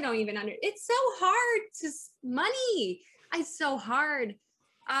 I don't even it's so hard to money. It's so hard.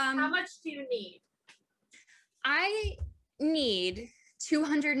 How much do you need? I need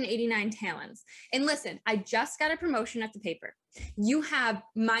 289 talents. And listen, I just got a promotion at the paper. You have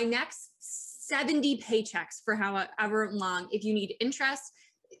my next 70 paychecks for however long. If you need interest,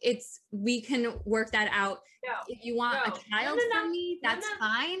 we can work that out. No, if you want a child from me, that's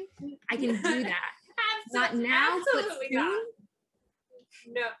fine. I can do that. Not now, absolutely but soon. not.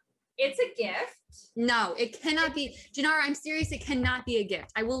 No, it's a gift. No, it cannot be. Janara, I'm serious. It cannot be a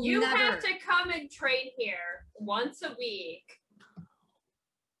gift. I will You never. have to come and train here once a week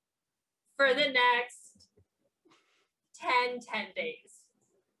for the next 10 days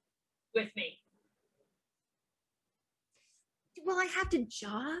with me. Will I have to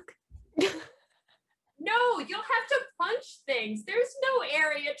jog? No, you'll have to punch things. There's no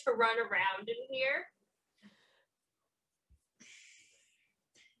area to run around in here.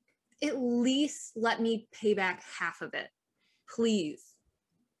 At least let me pay back half of it, please.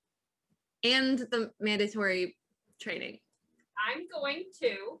 And the mandatory training. I'm going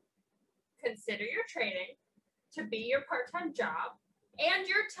to consider your training to be your part-time job, and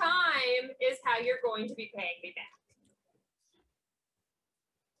your time is how you're going to be paying me back.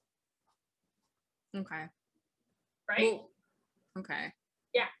 Okay. Right? Well, okay.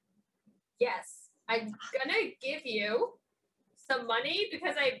 Yeah. Yes, I'm gonna give you some money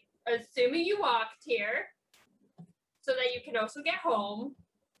because I'm assuming you walked here so that you can also get home.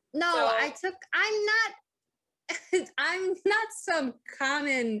 No, So- I'm not some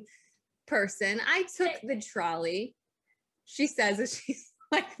common person. I took the trolley. She says that she's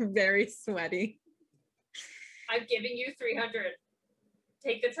like very sweaty. I'm giving you 300.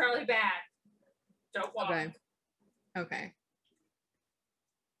 Take the trolley back. Don't walk. Okay.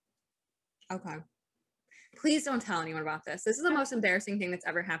 Please don't tell anyone about this. This is the most embarrassing thing that's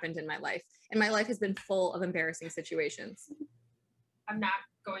ever happened in my life. And my life has been full of embarrassing situations. I'm not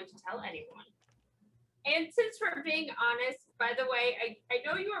going to tell anyone. And since we're being honest, by the way, I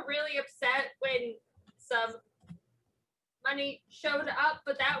know you were really upset when some money showed up,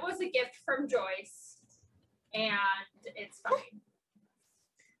 but that was a gift from Joyce. And it's fine.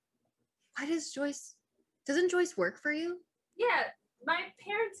 Why doesn't Joyce work for you? Yeah, my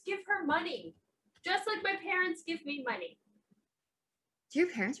parents give her money. Just like my parents give me money. Do your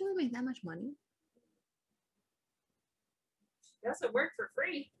parents really make that much money? She doesn't work for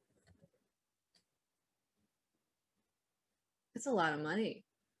free. That's a lot of money.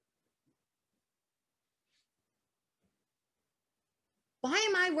 Why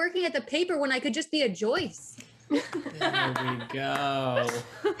am I working at the paper when I could just be a Joyce? There we go.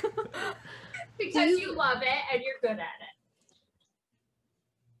 Because you love it and you're good at it.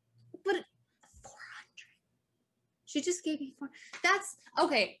 But 400. She just gave me 4. That's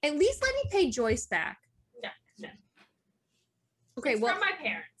okay. At least let me pay Joyce back. No. Okay, It's well, from my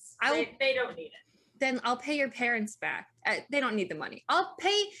parents. I They don't need it. then I'll pay your parents back. They don't need the money. I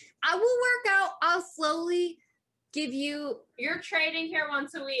will work out. I'll slowly give you. You're trading here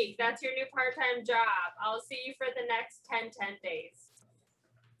once a week. That's your new part-time job. I'll see you for the next 10 days.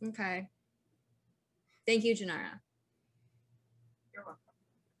 Okay. Thank you, Janara. You're welcome.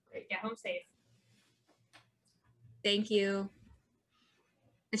 Great. Get home safe. Thank you.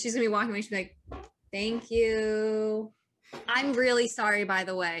 And she's gonna be walking away. She'll be like, thank you. I'm really sorry, by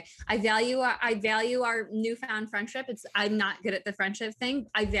the way. I value our newfound friendship. I'm not good at the friendship thing.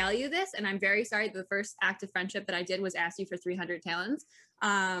 I value this, and I'm very sorry. The first act of friendship that I did was ask you for 300 talents.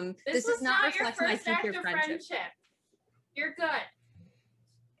 This was does not your reflect my first act future of friendship. You're good.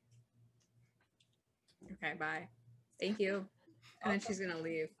 Okay, bye. Thank you. And then she's gonna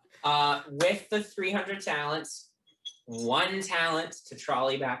leave. With the 300 talents, 1 talent to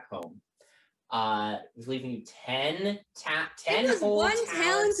trolley back home. Leaving you 10 whole 1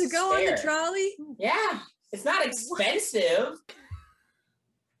 talent to go spare. on the trolley. Yeah, it's not expensive.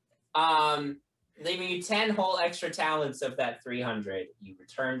 Leaving you 10 whole extra talents of that 300. You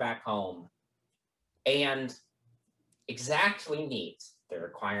return back home and exactly meet the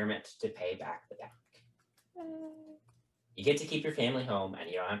requirement to pay back the bank. You get to keep your family home and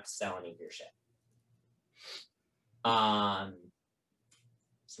you don't have to sell any of your shit.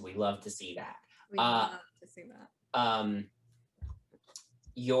 So we love to see that. We love to see that.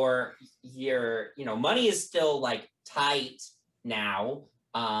 Your money is still like tight now.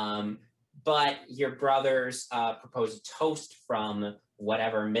 But your brothers propose a toast from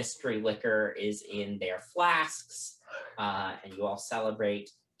whatever mystery liquor is in their flasks, and you all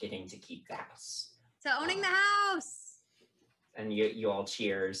celebrate getting to keep the house. To owning the house. And you all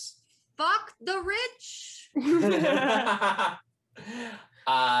cheers. Fuck the rich.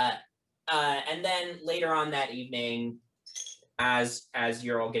 And then later on that evening, as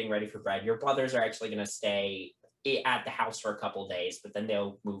you're all getting ready for bed, your brothers are actually going to stay at the house for a couple days, but then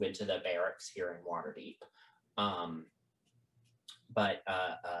they'll move into the barracks here in Waterdeep.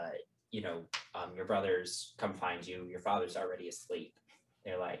 Your brothers come find you. Your father's already asleep.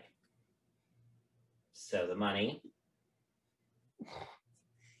 They're like, so the money.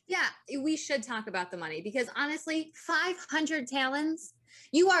 Yeah, we should talk about the money because honestly, 500 talents.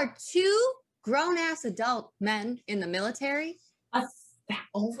 You are 2 grown-ass adult men in the military.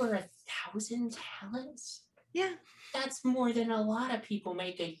 Over 1,000 talents? Yeah. That's more than a lot of people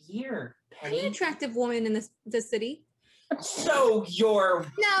make a year, Penny. I'm an attractive woman in this city. So you're...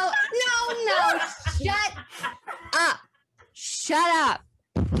 No. Shut up.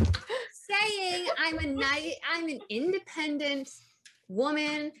 Saying I'm an independent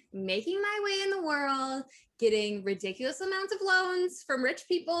woman making my way in the world, getting ridiculous amounts of loans from rich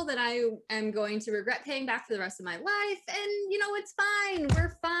people that I am going to regret paying back for the rest of my life. And it's fine.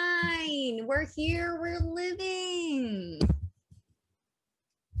 We're fine. We're here. We're living.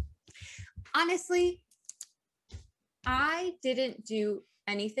 Honestly, I didn't do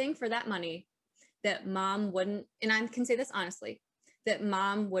anything for that money that Mom wouldn't, and I can say this honestly, that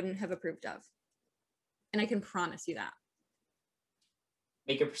Mom wouldn't have approved of. And I can promise you that.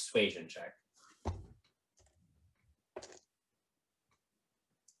 Make a persuasion check.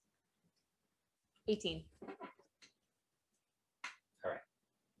 $18. All right.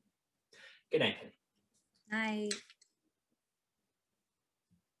 Good night, Penny. Night.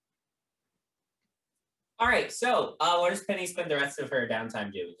 All right, so what does Penny spend the rest of her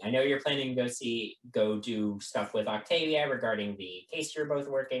downtime doing? I know you're planning to go do stuff with Octavia regarding the case you're both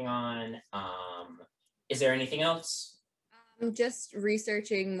working on. Is there anything else? I'm just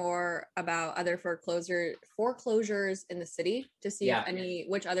researching more about other foreclosures in the city to see if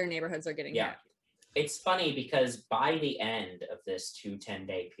which other neighborhoods are getting hit. It's funny because by the end of this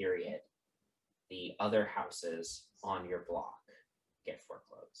 10-day period, the other houses on your block get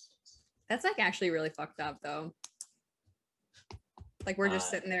foreclosed. That's like actually really fucked up though. Like we're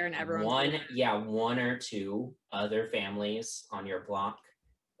just sitting there and everyone's one or two other families on your block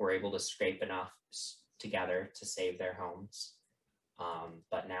were able to scrape enough together to save their homes.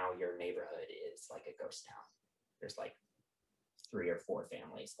 But now your neighborhood is like a ghost town. There's like 3 or 4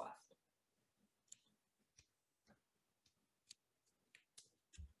 families left.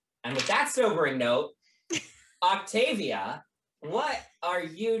 And with that sobering note, Octavia, what are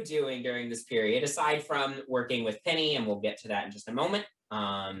you doing during this period, aside from working with Penny, and we'll get to that in just a moment?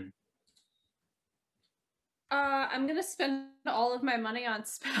 I'm gonna spend all of my money on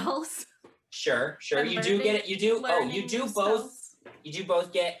spells. Sure. You do get it. You do. Oh, you do both. Spells. You do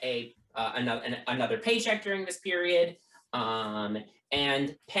both get another paycheck during this period.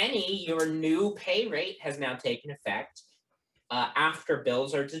 And Penny, your new pay rate has now taken effect. After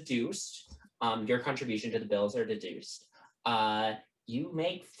bills are deduced, your contribution to the bills are deduced. You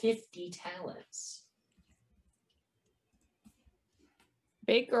make 50 talents.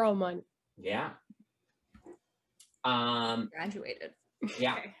 Big girl money. Yeah. graduated.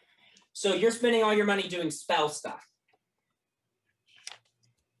 Yeah. So you're spending all your money doing spell stuff.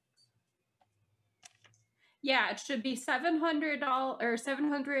 Yeah, it should be $700 or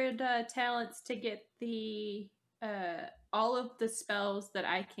 700 talents to get the all of the spells that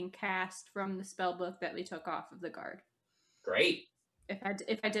I can cast from the spell book that we took off of the guard. Great.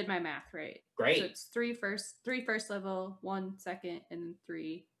 If I did my math right. Great. So it's 3 first level, 1 second, and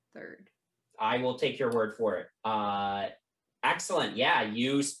 3 third. I will take your word for it. Excellent. Yeah,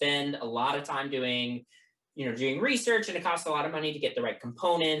 you spend a lot of time doing research, and it costs a lot of money to get the right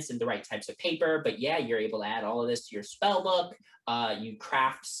components and the right types of paper. But yeah, you're able to add all of this to your spell book. You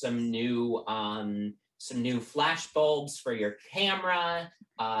craft some new flash bulbs for your camera.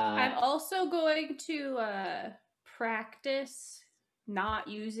 I'm also going to practice not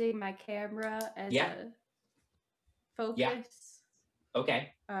using my camera as a focus. Yeah.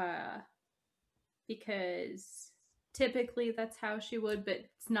 Okay. Because typically that's how she would, but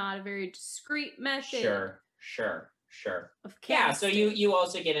it's not a very discreet method. Sure. Of yeah, so you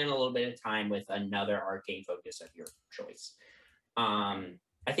also get in a little bit of time with another arcane focus of your choice. I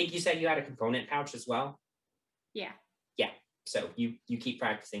think you said you had a component pouch as well? Yeah. Yeah, so you keep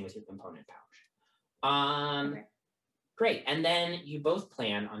practicing with your component pouch. Okay. Great, and then you both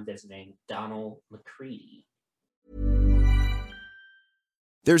plan on visiting Donald McCready.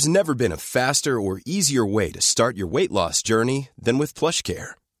 There's never been a faster or easier way to start your weight loss journey than with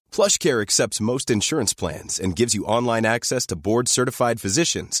PlushCare. PlushCare accepts most insurance plans and gives you online access to board-certified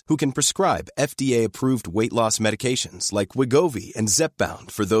physicians who can prescribe FDA-approved weight loss medications like Wegovy and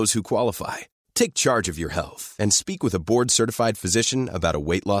Zepbound for those who qualify. Take charge of your health and speak with a board-certified physician about a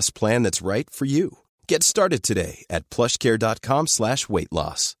weight loss plan that's right for you. Get started today at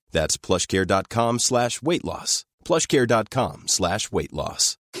plushcare.com/weight-loss. That's plushcare.com/weight-loss.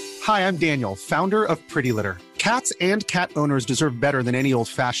 plushcare.com/weight-loss. Hi, I'm Daniel, founder of Pretty Litter. Cats and cat owners deserve better than any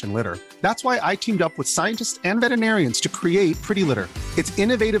old-fashioned litter. That's why I teamed up with scientists and veterinarians to create Pretty Litter. Its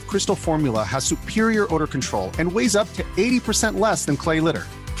innovative crystal formula has superior odor control and weighs up to 80% less than clay litter.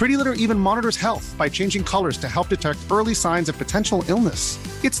 Pretty Litter even monitors health by changing colors to help detect early signs of potential illness.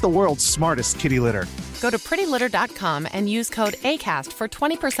 It's the world's smartest kitty litter. Go to prettylitter.com and use code ACAST for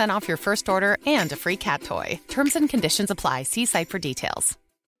 20% off your first order and a free cat toy. Terms and conditions apply. See site for details.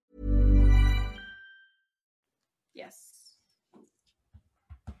 Yes.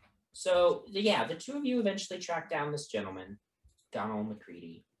 So, yeah, the two of you eventually track down this gentleman, Donald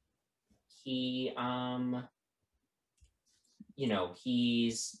McCready. He,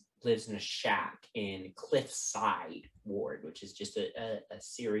 lives in a shack in Cliffside Ward, which is just a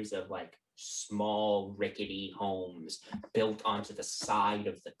series of like small rickety homes built onto the side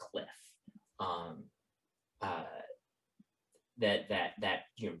of the cliff. That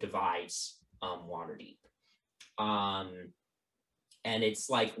divides Waterdeep. And it's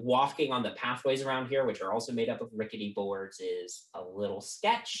like walking on the pathways around here, which are also made up of rickety boards, is a little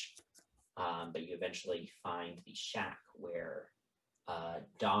sketch. But you eventually find the shack where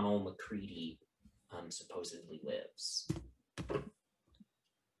Donald McCready supposedly lives.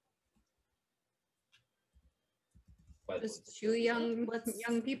 Just two young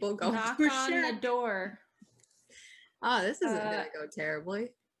people go knock to a on shack. the door. Oh, this isn't gonna go terribly.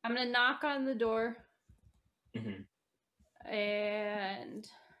 I'm gonna knock on the door. Mm-hmm. And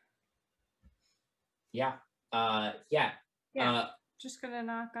yeah. Just gonna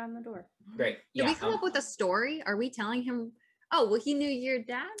knock on the door. Great. Did we come up with a story? Are we telling him? Oh, well, he knew your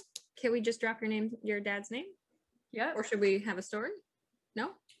dad. Can we just drop your dad's name? Yeah. Or should we have a story?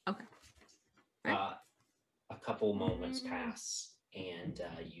 No. Okay. Right. A couple moments pass, and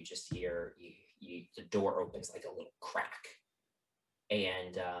you just hear the door opens like a little crack,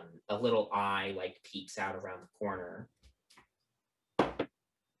 and a little eye like peeks out around the corner.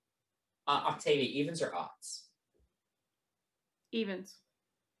 Octavia, evens or odds? Evens.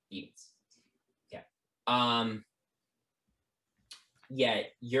 Yeah. Yeah,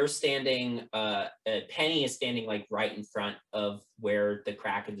 you're standing, Penny is standing like right in front of where the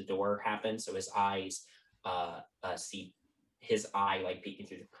crack in the door happened. So his eyes see his eye like peeking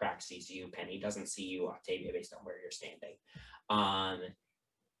through the crack sees you. Penny doesn't see you, Octavia, based on where you're standing.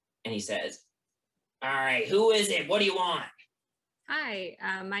 And he says, all right, who is it? What do you want? Hi,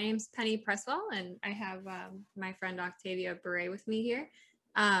 my name's Penny Presswell, and I have my friend Octavia Beret with me here.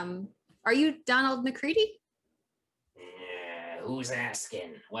 Are you Donald McCready? Who's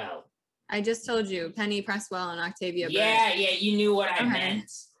asking? Well, I just told you, Penny Presswell and Octavia Beret. Yeah, you knew what I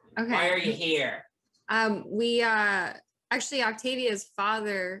meant. Okay. Why are you here? We actually, Octavia's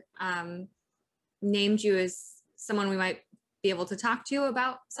father named you as someone we might be able to talk to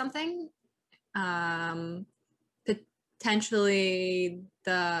about something. Potentially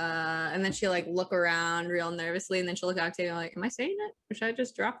and then she'll like look around real nervously, and then she'll look at Octavia like, am I saying it? Or should I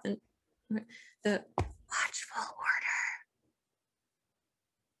just drop the watchful order?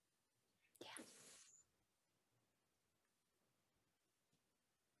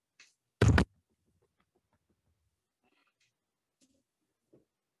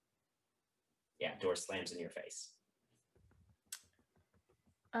 Yeah, door slams in your face.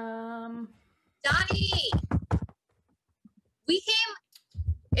 Donnie!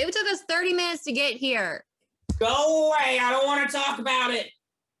 It took us 30 minutes to get here. Go away, I don't want to talk about it.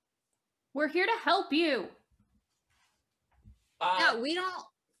 We're here to help you. No, we don't.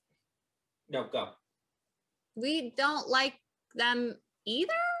 No, go. We don't like them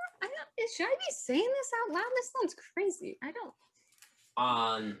either? Should I be saying this out loud? This sounds crazy. I don't.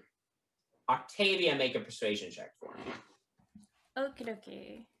 Octavia, make a persuasion check for me.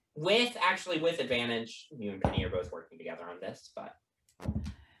 Okay. With advantage. You and Penny are both working together on this, but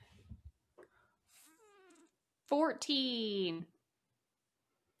 14.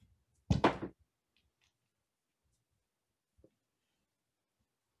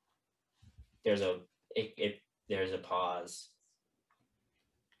 There's a pause.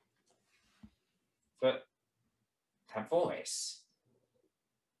 But that voice.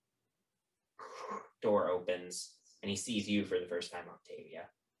 Door opens, and he sees you for the first time, Octavia.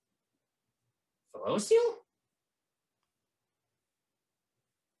 Felosiel?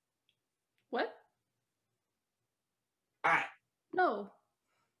 What? No.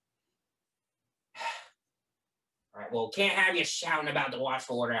 All right, well, can't have you shouting about the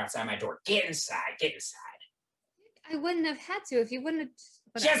watchful order outside my door. Get inside. I wouldn't have had to if you wouldn't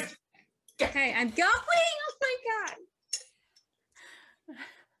have. Just. Okay, I'm going. Oh my god.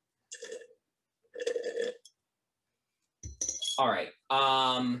 All right.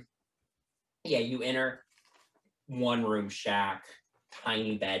 Yeah, you enter one room shack,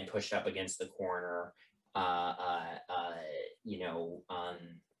 tiny bed pushed up against the corner.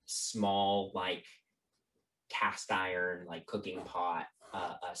 Small like cast iron like cooking pot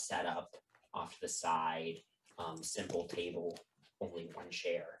set up off to the side. Simple table, only one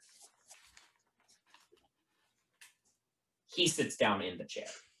chair. He sits down in the chair.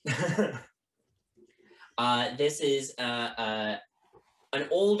 This is an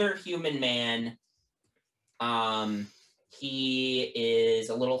older human man. He is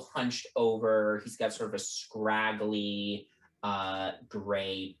a little hunched over. He's got sort of a scraggly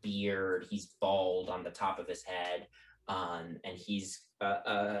gray beard. He's bald on the top of his head. And he's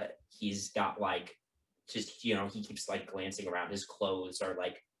got like, just, he keeps like glancing around. His clothes are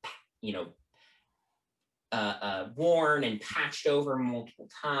like, worn and patched over multiple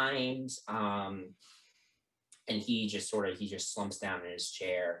times. And he just slumps down in his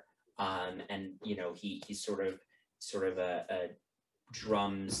chair. And he's sort of a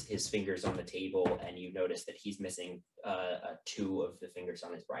drums his fingers on the table, and you notice that he's missing 2 of the fingers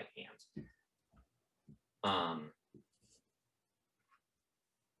on his right hand. All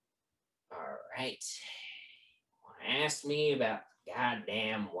right. Ask me about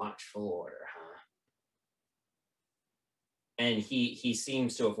goddamn watchful order, huh? And he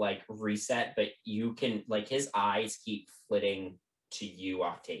seems to have like reset, but you can like his eyes keep flitting to you,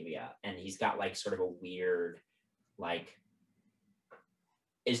 Octavia, and he's got like sort of a weird, like,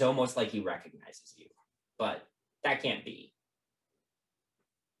 it's almost like he recognizes you, but that can't be.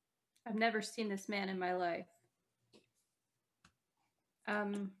 I've never seen this man in my life.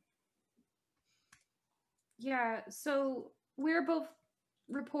 Yeah, so we're both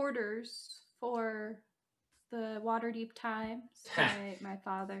reporters for the Waterdeep Times. my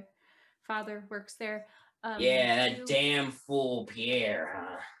father works there. Yeah, that damn fool Pierre,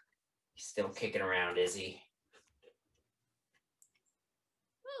 huh? He's still kicking around, is he?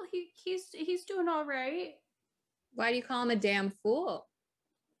 Well, he's doing all right. Why do you call him a damn fool?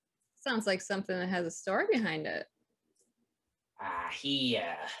 Sounds like something that has a story behind it. He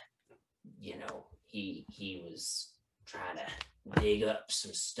was trying to dig up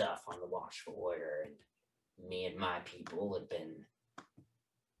some stuff on the Watchful Order, and me and my people had been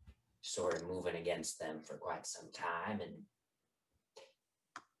sort of moving against them for quite some time, and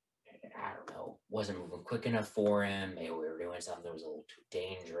I don't know, wasn't moving quick enough for him. Maybe we were doing something that was a little too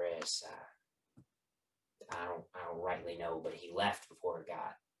dangerous. I don't rightly know, but he left before it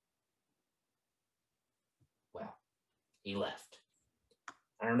got. Well, he left.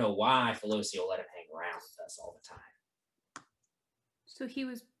 I don't know why Felosio let him hang around with us all the time. So he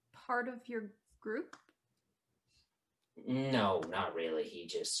was part of your group? No, not really. He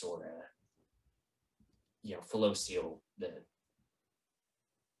just sort of, Felosio, the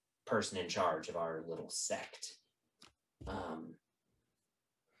person in charge of our little sect,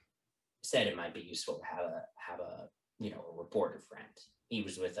 said it might be useful to have a reporter friend. He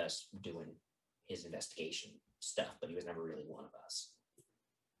was with us doing his investigation stuff, but he was never really one of us.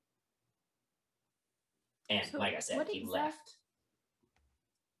 And so like I said, he left.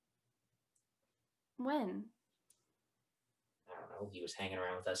 When? I don't know. He was hanging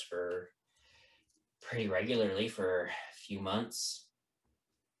around with us for pretty regularly for a few months.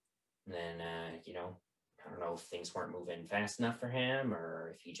 And then, I don't know if things weren't moving fast enough for him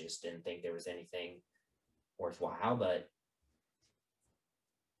or if he just didn't think there was anything worthwhile, but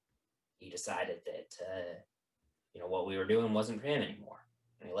he decided that, what we were doing wasn't for him anymore.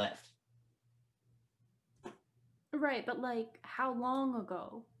 And he left. Right, but like, how long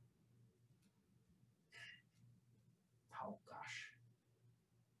ago? Oh, gosh.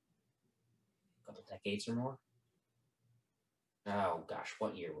 A couple decades or more? Oh, gosh,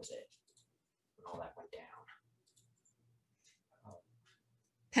 what year was it when all that went down? Oh.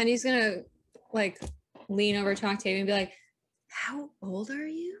 Penny's gonna, lean over to Octavia and be like, how old are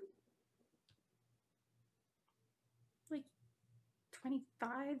you? Like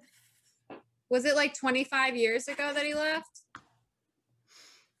 25? Was it 25 years ago that he left?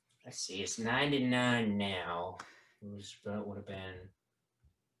 Let's see, it's 99 now. It would have been...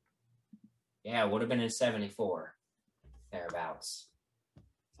 Yeah, it would have been in 74. Thereabouts.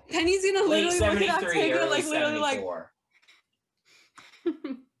 Penny's gonna literally look at Octavia literally 74.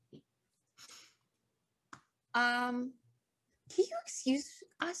 Can you excuse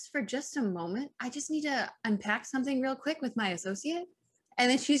us for just a moment? I just need to unpack something real quick with my associate. And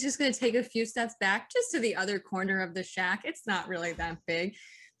then she's just going to take a few steps back just to the other corner of the shack. It's not really that big,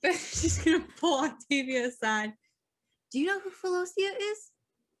 but she's going to pull Octavia aside. Do you know who Felocia is?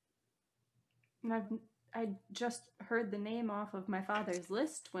 I just heard the name off of my father's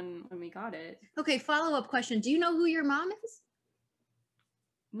list when we got it. Okay, follow-up question. Do you know who your mom is?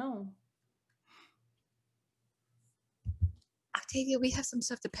 No. Octavia, we have some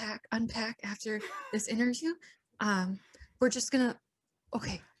stuff to unpack after this interview. We're just gonna.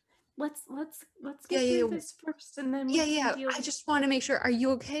 Okay. Let's get through this first, and then I just want to make sure. Are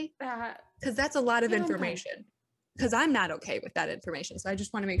you okay? Because that's a lot of information. Because I'm not okay with that information, so I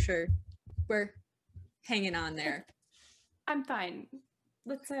just want to make sure we're hanging on there. I'm fine.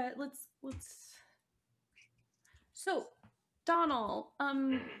 Let's. So, Donald,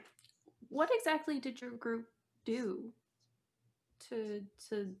 what exactly did your group do to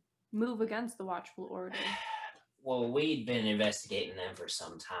move against the Watchful Order? Well, we'd been investigating them for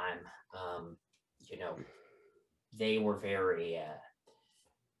some time. They were very,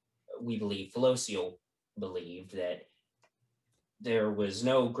 we believe, Felosio believed that there was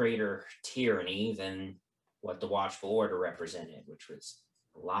no greater tyranny than what the Watchful Order represented, which was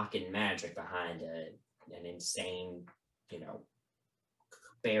locking magic behind an insane,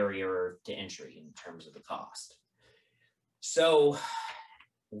 barrier to entry in terms of the cost. So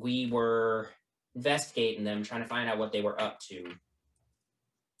we were investigating them, trying to find out what they were up to.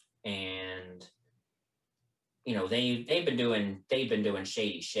 And they've been doing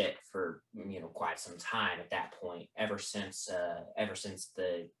shady shit for quite some time at that point, ever since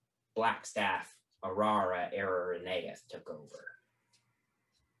the Black Staff Aurora Araneath took over.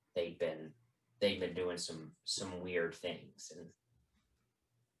 They've been doing some weird things, and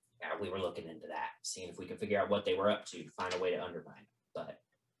we were looking into that, seeing if we could figure out what they were up to find a way to undermine it. But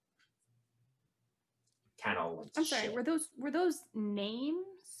kind of went to I'm sorry, shit. were those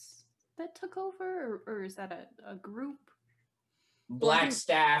names that took over, or is that a group? Black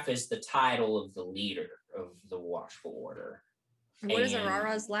Staff is the title of the leader of the Watchful Order. What is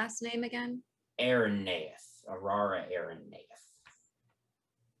Aurora's last name again? Araneath. Aurora Araneath.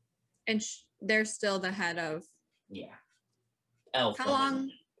 And they're still the head of... Yeah. Elf How woman.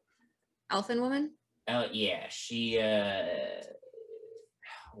 long? Elfin woman? Yeah, she... oh,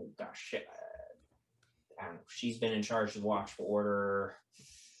 gosh. I don't know. She's been in charge of the Watchful Order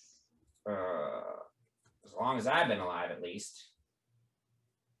as long as I've been alive, at least.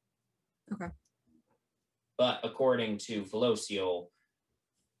 Okay. But according to Felocial,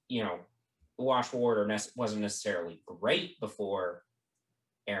 the Watchful Order wasn't necessarily great before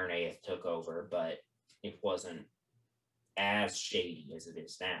Araneath took over, but it wasn't as shady as it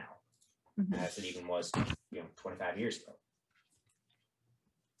is now, as it even was, 25 years ago.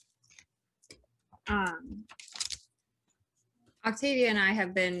 Octavia and I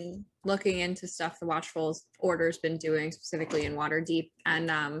have been looking into stuff the Watchful Order's been doing, specifically in Waterdeep,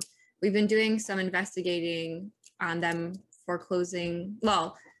 and we've been doing some investigating on them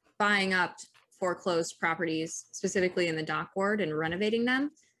buying up foreclosed properties, specifically in the Dock Ward, and renovating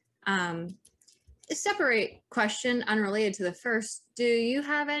them. A separate question, unrelated to the first, do you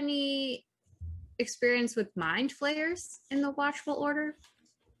have any experience with mind flayers in the Watchful Order?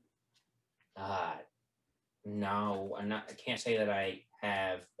 No, I can't say that I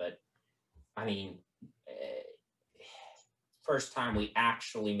have, but I mean, first time we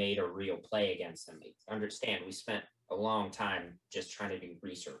actually made a real play against them. Understand, we spent a long time just trying to do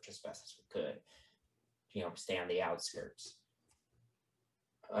research as best as we could, stay on the outskirts.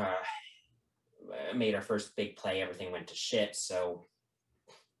 Made our first big play, everything went to shit, so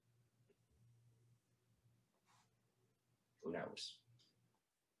who knows?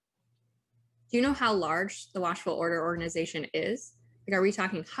 Do you know how large the Watchful Order organization is? Like, are we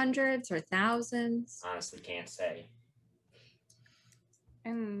talking hundreds or thousands? Honestly, can't say.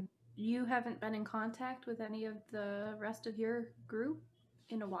 And you haven't been in contact with any of the rest of your group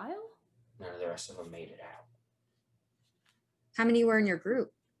in a while? None of the rest of them made it out. How many were in your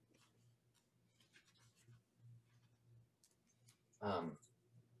group?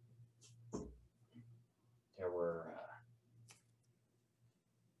 There were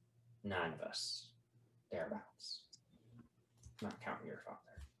 9 of us, thereabouts. Not counting your father.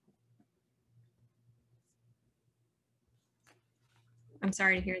 I'm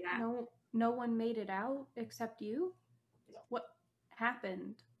sorry to hear that. No one made it out except you? No. What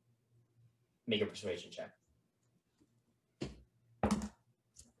happened? Make a persuasion check.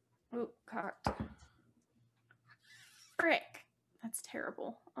 Oh, cocked. Frick. That's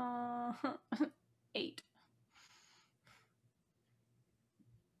terrible. 8.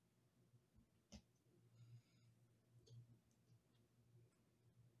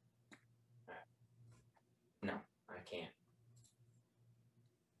 No, I can't.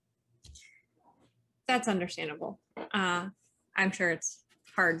 That's understandable. I'm sure it's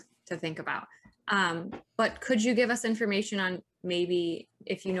hard to think about. But could you give us information on maybe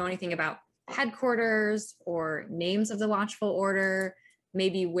if you know anything about headquarters or names of the Watchful Order,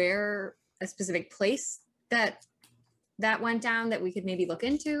 maybe where a specific place that went down that we could maybe look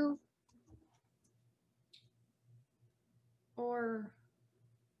into? Or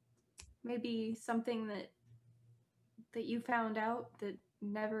maybe something that you found out that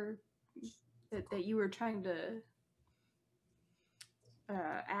never that you were trying to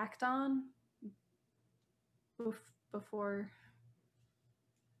act on before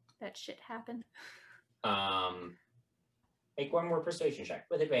that shit happened. Make one more persuasion check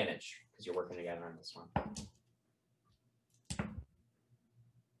with advantage because you're working together on this one.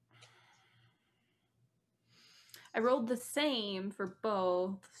 I rolled the same for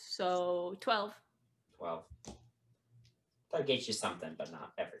both, so 12. 12. That'll get you something, but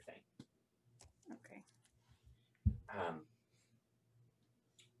not everything. Okay.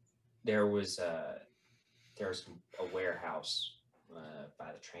 There was a warehouse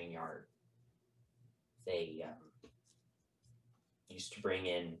by the train yard. They used to bring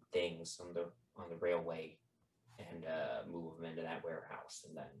in things on the railway and move them into that warehouse,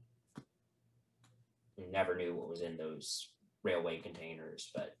 and then you never knew what was in those railway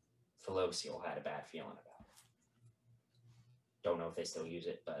containers, but Felocial had a bad feeling about it. Don't know if they still use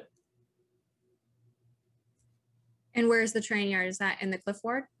it, but... And where's the train yard? Is that in the Cliff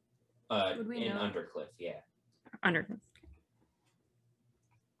Ward? In Undercliff, yeah. Undercliff.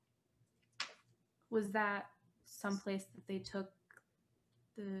 Was that someplace that they took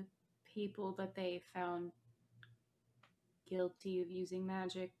the people that they found guilty of using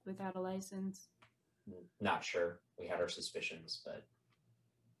magic without a license? Not sure. We had our suspicions, but...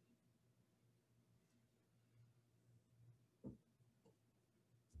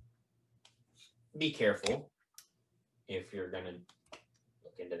 Be careful if you're going to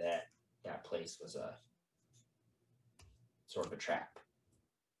look into that. That place was a sort of a trap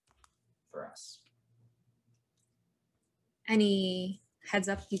for us. Any heads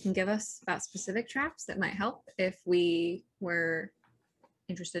up you can give us about specific traps that might help if we were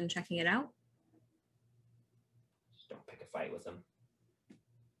interested in checking it out? Just don't pick a fight with them.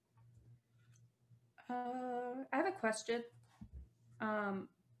 I have a question.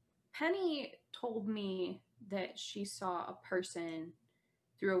 Penny told me that she saw a person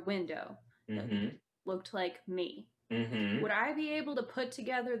through a window that looked like me. Mm-hmm. Would I be able to put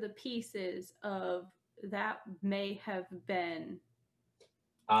together the pieces of that may have been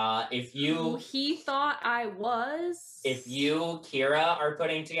if you who he thought I was? If you, Kira, are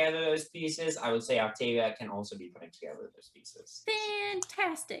putting together those pieces, I would say Octavia can also be putting together those pieces.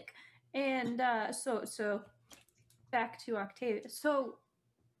 Fantastic. And so back to Octavia. So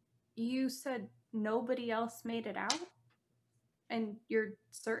you said nobody else made it out? And you're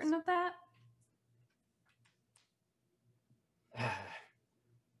certain of that?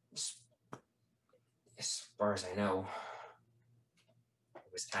 As far as I know,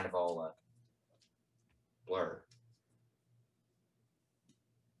 it was kind of all a blur.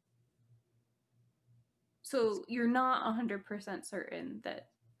 So you're not 100% certain that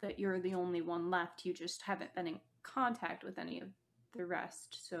you're the only one left. You just haven't been in contact with any of the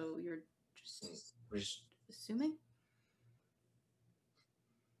rest. So you're just assuming?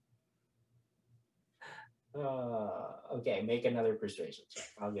 Okay, make another persuasion check.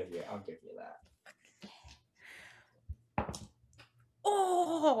 I'll give you that.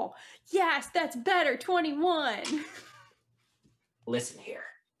 Oh, yes, that's better. 21. Listen here.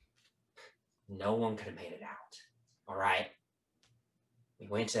 No one could have made it out. All right? We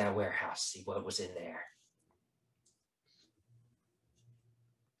went to that warehouse, see what was in there.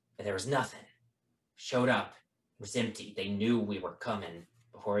 And there was nothing. Showed up. It was empty. They knew we were coming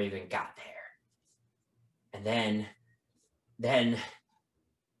before we even got there. And then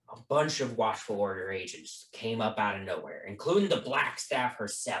a bunch of Watchful Order agents came up out of nowhere, including the Black Staff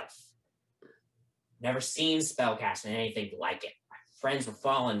herself. Never seen spellcasting anything like it. My friends were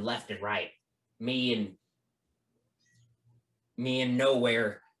falling left and right. Me and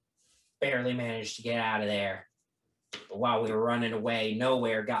Nowhere barely managed to get out of there. But while we were running away,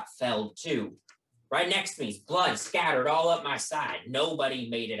 Nowhere got felled too. Right next to me, blood scattered all up my side. Nobody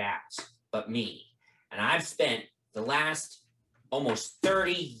made it out but me. And I've spent the last almost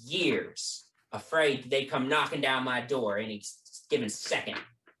 30 years afraid they come knocking down my door any given second.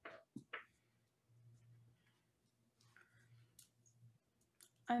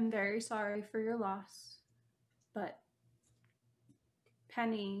 I'm very sorry for your loss, but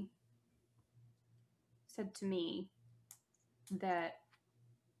Penny said to me that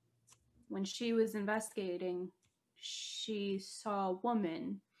when she was investigating, she saw a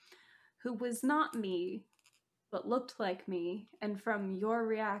woman who was not me, but looked like me. And from your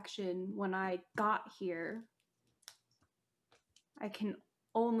reaction when I got here, I can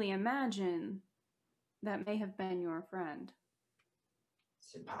only imagine that may have been your friend.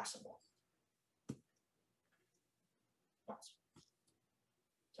 It's impossible. It's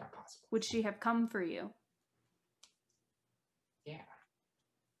not possible. Would she have come for you? Yeah.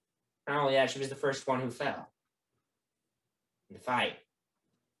 Not only that, she was the first one who fell in the fight.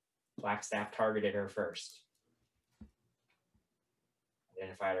 Blackstaff targeted her first.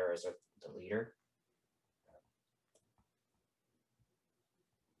 Identified her as the leader.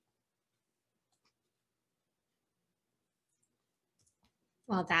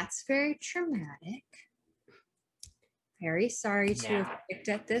 Well, that's very traumatic. Very sorry to have picked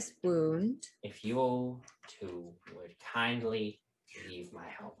at this wound. If you two would kindly leave my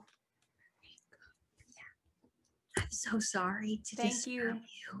home. I'm so sorry to disturb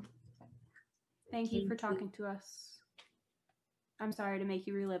you. Thank you for talking to us. I'm sorry to make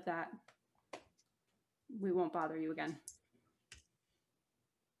you relive that. We won't bother you again.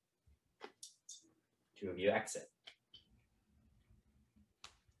 two of you exit.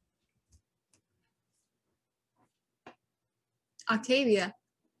 Octavia,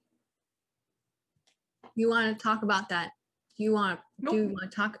 you want to talk about that? Do you want to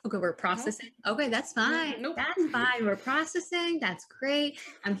talk? Okay, we're processing. Okay, that's fine. Nope. That's fine. We're processing. That's great.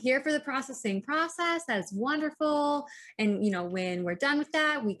 I'm here for the processing process. That's wonderful. And when we're done with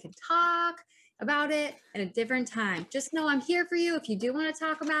that, we can talk about it at a different time. Just know I'm here for you if you do want to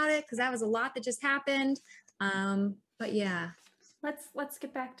talk about it, because that was a lot that just happened. But yeah. Let's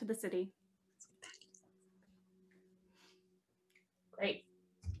get back to the city. Great.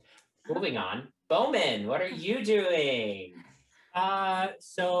 Moving on. Bowman, what are you doing?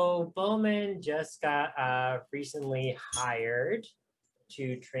 So Bowman just got recently hired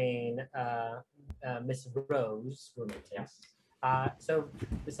to train Miss Rose. Yes. So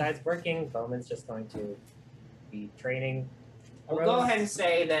besides working, Bowman's just going to be training. We'll go ahead and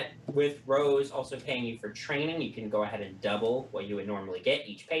say that with Rose also paying you for training, you can go ahead and double what you would normally get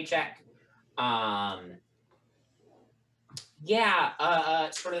each paycheck.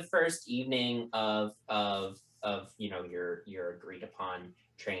 Sort of the first evening of your agreed upon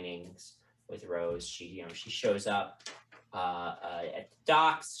trainings with Rose, she shows up at the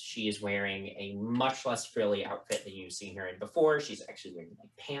docks. She is wearing a much less frilly outfit than you've seen her in before. She's actually wearing like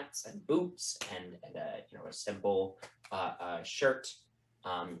pants and boots and a simple shirt,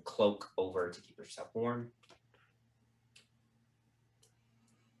 cloak over to keep herself warm.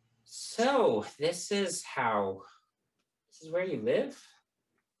 So this is where you live?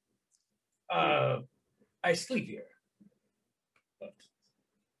 I sleep here, but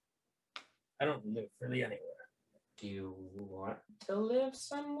I don't live really anywhere. Do you want to live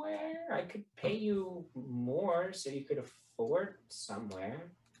somewhere? I could pay you more so you could afford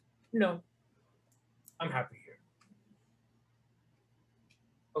somewhere. No, I'm happy here.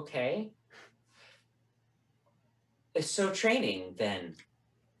 Okay. So training then?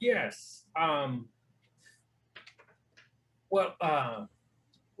 Yes.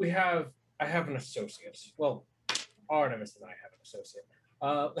 I have an associate. Well, Artemis and I have an associate.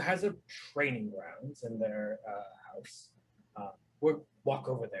 Has a training grounds in their house. We'll walk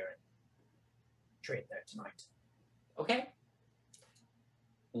over there and train there tonight. Okay.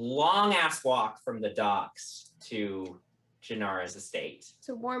 Long ass walk from the docks to Janara's estate. It's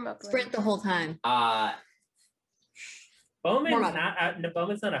a warm up. Sprint the whole time.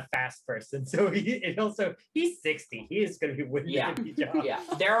 Bowman's not a fast person, so he's 60. He is going to be winning the job. Yeah.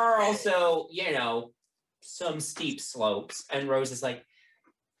 There are also, some steep slopes, and Rose is like,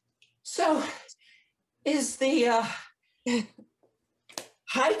 so is the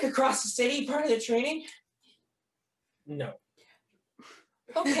hike across the city part of the training? No.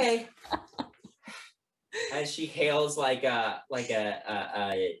 Okay. As she hails like a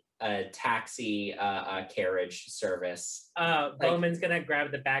taxi carriage service. Bowman's gonna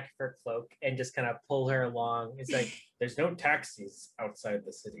grab the back of her cloak and just kind of pull her along. It's like, there's no taxis outside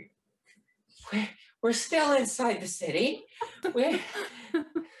the city. We're still inside the city.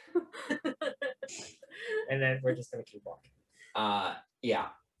 And then we're just gonna keep walking. Yeah.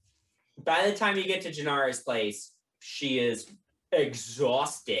 By the time you get to Janara's place, she is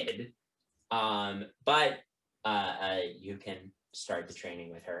exhausted. But you can start the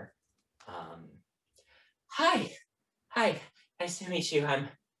training with her. Hi, nice to meet you. I'm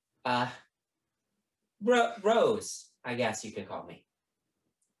Rose, I guess you could call me.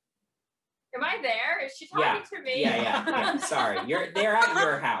 Am I there? Is she talking to me? Yeah. Sorry, they're at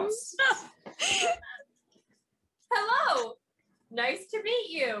your house. Hello, nice to meet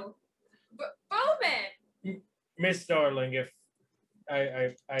you, Bowman. Miss Darling, if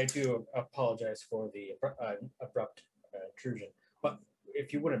I do apologize for the abrupt intrusion, but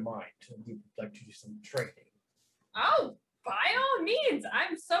if you wouldn't mind, we'd like to do some training. Oh, by all means.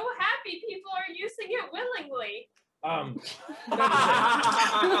 I'm so happy people are using it willingly.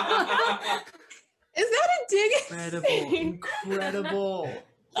 Is that a dig? Incredible.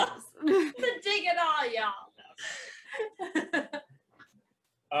 The dig at all, y'all.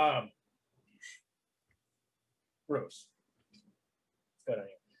 Rose. Let's go down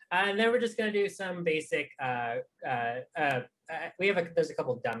here. And then we're just gonna do some basic. There's a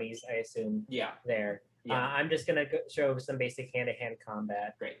couple dummies, I assume. Yeah. There. Yeah. I'm just gonna show some basic hand-to-hand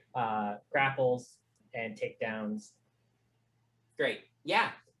combat. Great. Grapples and takedowns. Great.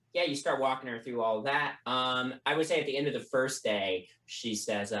 Yeah. You start walking her through all of that. I would say at the end of the first day, she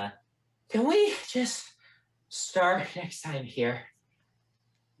says, can we just start next time here?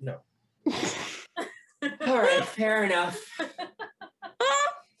 No. All right, fair enough.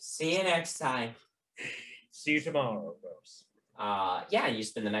 See you next time. See you tomorrow, Rose. yeah, you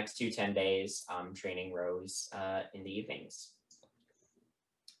spend the next 10 days training Rose in the evenings.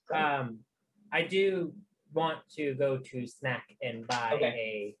 I do want to go to Snack and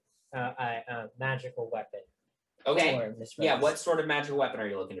buy a magical weapon. Okay. For Miss Yeah, Rose. what sort of magical weapon are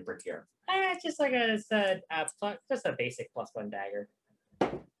you looking to procure? Just like just a basic +1 dagger.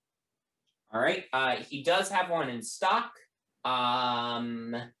 All right. He does have one in stock.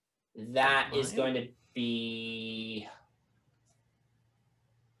 That is going to be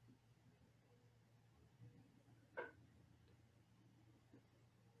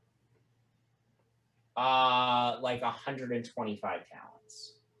like 125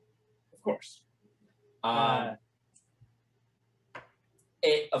 talents. Of course.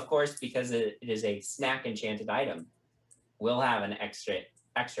 It, of course, because it is a snack enchanted item, will have an extra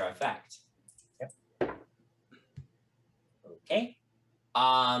effect. Yep. Okay.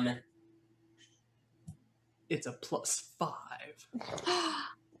 It's a +5.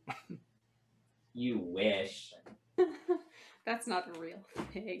 You wish. That's not a real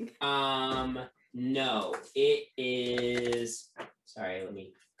thing. No, it is. Sorry, let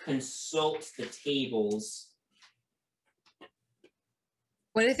me consult the tables.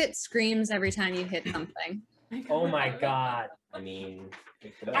 What if it screams every time you hit something? Oh my god. I mean,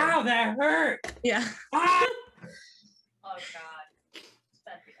 ow, that hurt! Yeah. Ah! Oh god.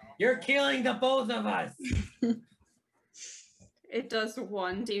 That'd be awful. You're killing the both of us. It does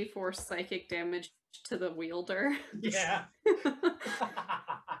 1d4 psychic damage to the wielder. Yeah.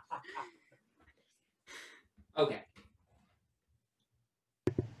 Okay.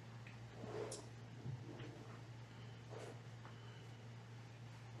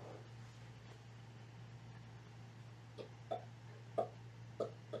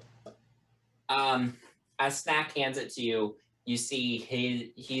 As Snack hands it to you, you see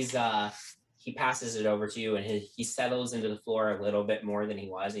he passes it over to you, and he settles into the floor a little bit more than he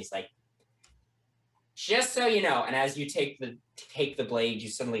was. And he's like, just so you know, and as you take the blade, you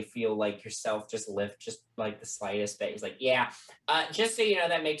suddenly feel like yourself just lift just like the slightest bit. He's like, yeah, just so you know,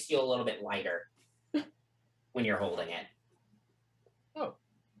 that makes you a little bit lighter when you're holding it. Oh,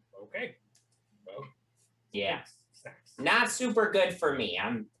 okay. Well, yeah, snacks. Not super good for me.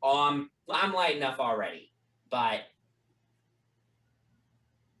 I'm light enough already, but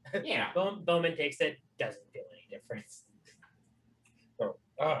you know. Bowman takes it, doesn't feel any difference.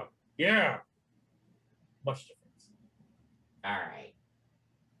 Oh, yeah. Much difference. All right.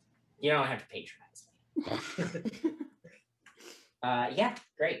 You don't have to patronize me. Yeah,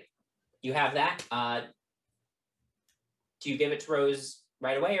 great. You have that. Do you give it to Rose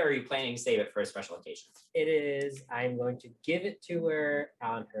right away, or are you planning to save it for a special occasion? It is. I'm going to give it to her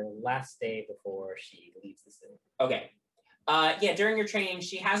on her last day before she leaves the city. Okay. Yeah, during your training,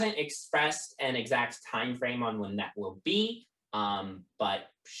 she hasn't expressed an exact time frame on when that will be, but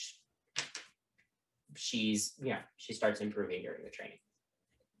she starts improving during the training.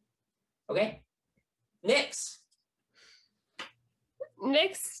 Okay. Nyx.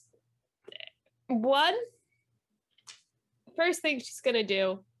 Nyx, first thing she's gonna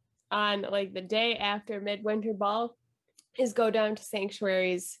do on like the day after Midwinter Ball is go down to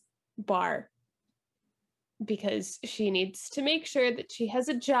Sanctuary's bar, because she needs to make sure that she has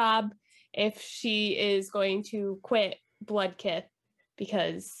a job if she is going to quit Bloodkith,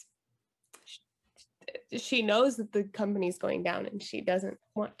 because she knows that the company's going down and she doesn't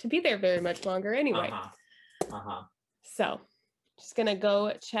want to be there very much longer anyway. So just gonna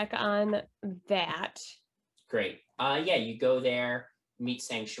go check on that. Great. Yeah, you go there, meet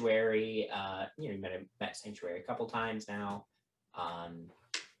Sanctuary. You met Sanctuary a couple times now.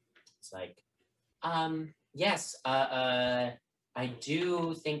 It's like, yes, I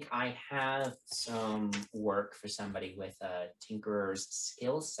do think I have some work for somebody with a tinkerer's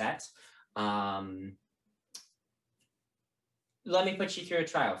skill set. Let me put you through a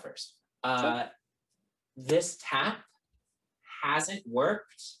trial first. Sure. This tap hasn't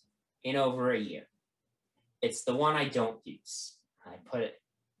worked in over a year. It's the one I don't use. I put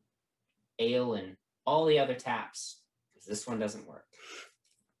ale in all the other taps because this one doesn't work.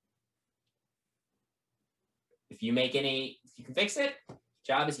 If you can fix it,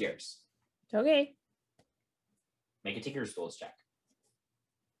 job is yours. Okay. Make a Tinker's Tools check.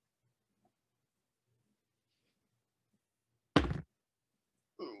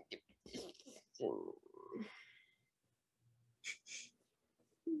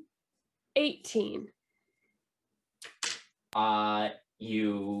 $18.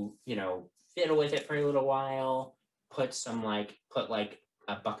 You fiddle with it for a little while, put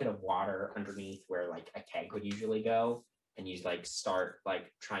a bucket of water underneath where like a keg would usually go, and you start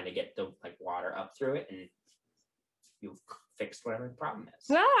trying to get the water up through it, and you fix whatever the problem is.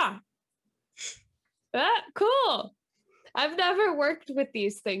 Cool. I've never worked with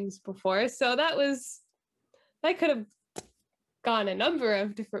these things before, so that could have gone a number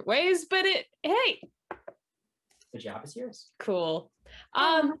of different ways, but hey, the job is yours. Cool.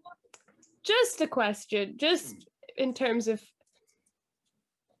 Just a question, just in terms of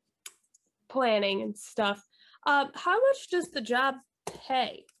planning and stuff. How much does the job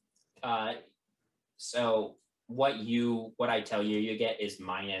pay? So what I tell you you get is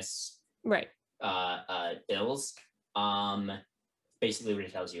minus right bills. Basically what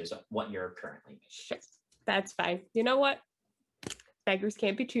it tells you is what you're currently making. Sure. That's fine. You know what? Beggars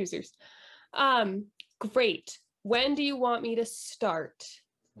can't be choosers. Great. When do you want me to start?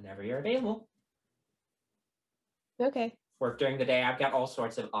 Whenever you're available. Okay. Work during the day. I've got all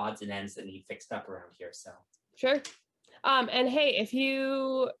sorts of odds and ends that need fixed up around here, so. Sure. And hey,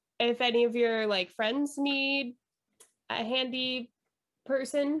 if any of your like friends need a handy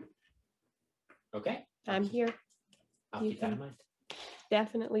person, okay, I'm here. I'll keep that in mind.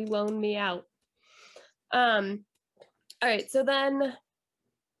 Definitely loan me out. All right, so then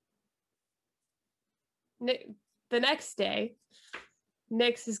the next day,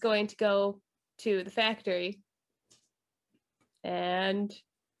 Nyx is going to go to the factory and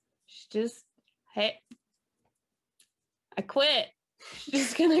she just, hey, I quit.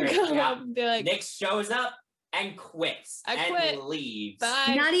 She's gonna go up and be like, Nyx shows up and quits and leaves.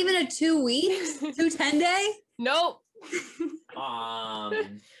 Bye. Not even a 2 weeks? 2 10-day? Nope.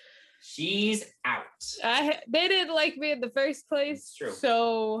 She's out. They didn't like me in the first place. It's true.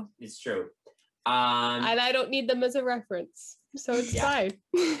 So it's true. And I don't need them as a reference. So it's fine.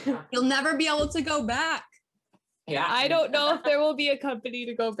 You'll never be able to go back. Yeah. I don't know if there will be a company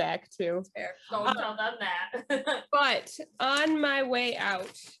to go back to. Fair. Don't tell them that. But on my way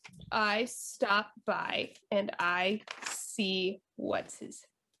out, I stop by and I see what's his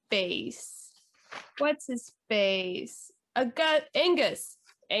face.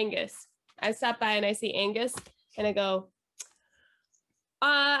 Angus. I stop by and I see Angus and I go,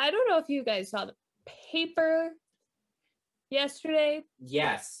 I don't know if you guys saw the paper yesterday.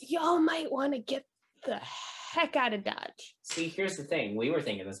 Yes. Y'all might want to get the heck out of Dodge. See, here's the thing. We were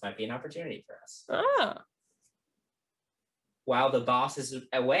thinking this might be an opportunity for us. Oh. While the boss is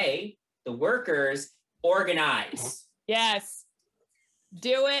away, the workers organize. Yes.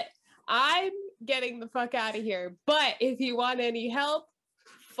 Do it. I'm getting the fuck out of here. But if you want any help,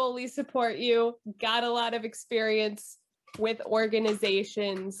 fully support you. Got a lot of experience with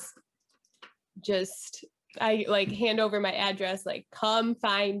organizations. Just, I like hand over my address, like, come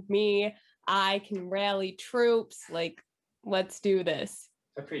find me. I can rally troops. Like, let's do this.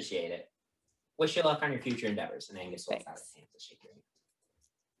 Appreciate it. Wish you luck on your future endeavors. And Angus holds out his hands to shake your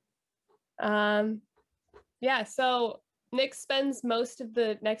hand. Yeah, so Nyx spends most of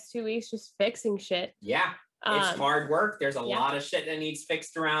the next 2 weeks just fixing shit. Yeah, it's hard work. There's a lot of shit that needs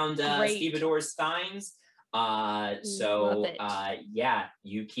fixed around Stevedore Steins. Yeah,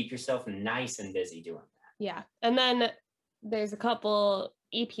 you keep yourself nice and busy doing that. Yeah, and then there's a couple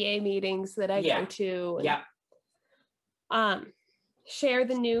EPA meetings that I go to. And, share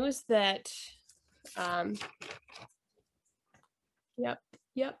the news that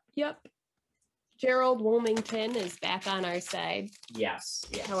Gerald Wilmington is back on our side. Yes.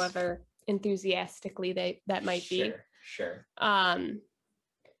 However enthusiastically that might be. Sure. And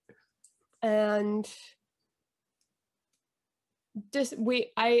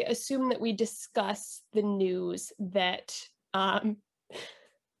I assume that we discuss the news that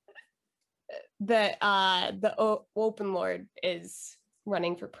the Open Lord is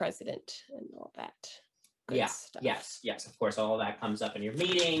running for president and all that. Stuff. Yes. Of course, all of that comes up in your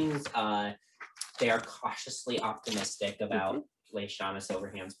meetings. They are cautiously optimistic about Leishana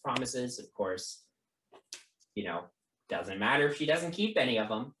Silverhand's promises. Of course, doesn't matter if she doesn't keep any of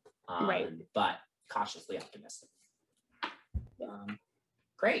them. But cautiously optimistic.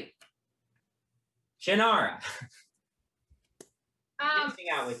 Great. Shannara. Hang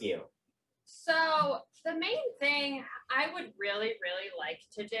out with you. So the main thing I would really, really like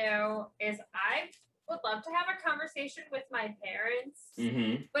to do is I would love to have a conversation with my parents.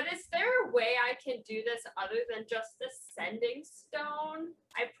 Mm-hmm. But is there a way I can do this other than just the sending stone?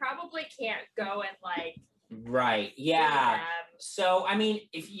 I probably can't go and Right. Yeah. So, I mean,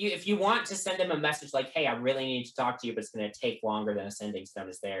 if you want to send them a message like, hey, I really need to talk to you, but it's going to take longer than a sending stone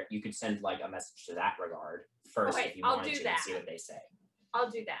is there, you could send a message to that regard first if you wanted to and see what they say. I'll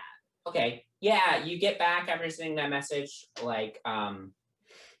do that. Okay. Yeah. You get back after sending that message,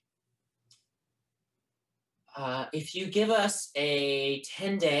 if you give us a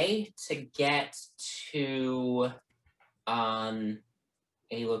 10-day to get to a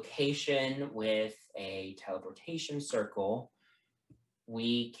location with a teleportation circle,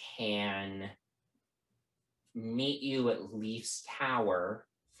 we can meet you at Leaf's Tower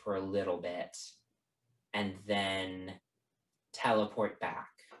for a little bit and then teleport back.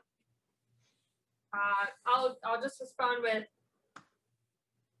 I'll just respond with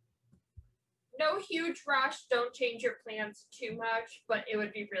no huge rush. Don't change your plans too much, but it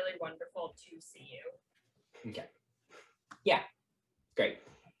would be really wonderful to see you. Okay. Yeah. Great.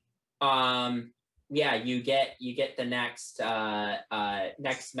 Yeah, you get the next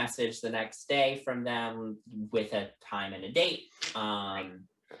message the next day from them with a time and a date.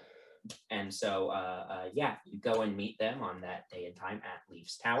 And so yeah, you go and meet them on that day and time at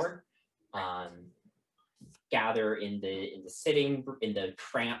Leaf's Tower. Gather in the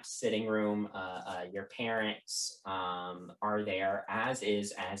cramped sitting room. Your parents are there, as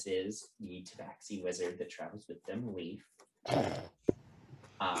is the tabaxi wizard that travels with them, Leaf.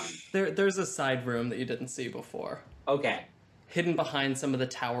 There's a side room that you didn't see before. Okay. Hidden behind some of the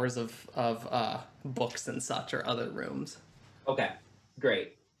towers of books and such or other rooms. Okay.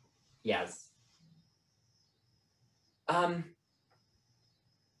 Great. Yes. Hello,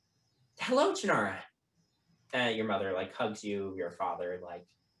 Janara. Your mother like hugs you. Your father like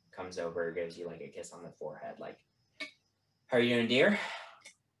comes over, gives you like a kiss on the forehead. Like, how are you doing, dear?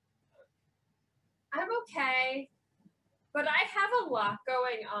 I'm okay, but I have a lot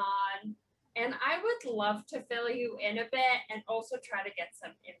going on, and I would love to fill you in a bit and also try to get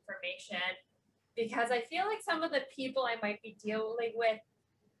some information, because I feel like some of the people I might be dealing with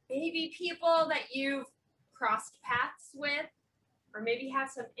may be people that you've crossed paths with, or maybe have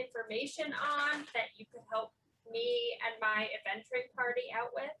some information on that you could help me and my adventuring party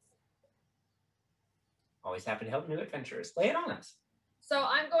out with. Always happy to help new adventurers. Lay it on us. So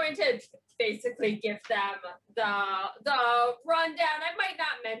I'm going to basically give them the rundown. I might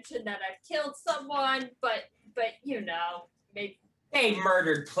not mention that I've killed someone, but you know, maybe they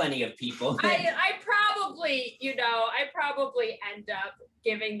murdered plenty of people. I probably end up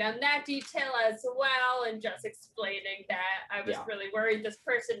giving them that detail as well, and just explaining that I was really worried this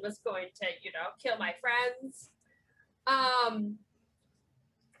person was going to, kill my friends.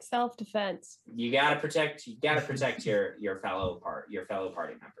 Self-defense. You gotta protect your fellow party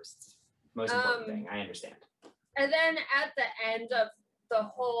members. It's the most important thing. I understand. And then at the end of the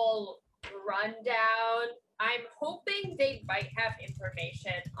whole rundown, I'm hoping they might have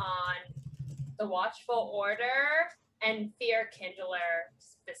information on the Watchful Order and Fear Kindler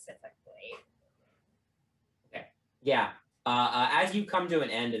specifically. Okay. Yeah. As you come to an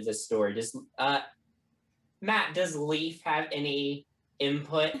end of this story, Matt, does Leaf have any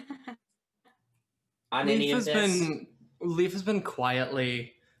input on any of this? Leaf has been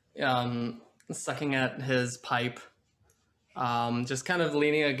quietly sucking at his pipe, just kind of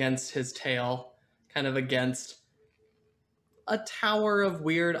leaning against his tail, kind of against a tower of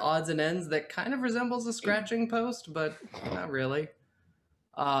weird odds and ends that kind of resembles a scratching post, but not really.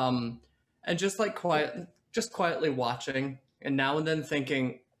 And just quietly watching, and now and then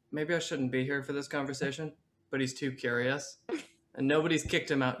thinking, maybe I shouldn't be here for this conversation, but he's too curious. And nobody's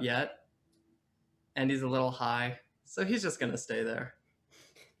kicked him out yet. And he's a little high. So he's just going to stay there.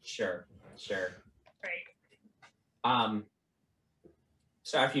 Sure. Right.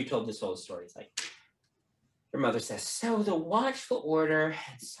 So after you told this whole story, it's like, your mother says, so the Watchful Order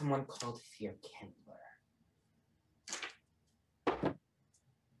had someone called Fear Kindler.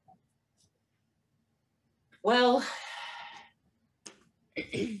 Well,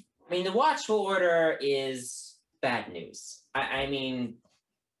 I mean, the Watchful Order is bad news. I mean,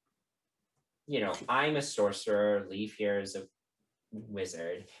 I'm a sorcerer. Leaf here is a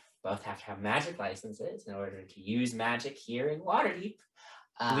wizard. Both have to have magic licenses in order to use magic here in Waterdeep.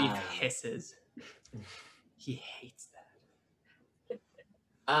 Leaf hisses. He hates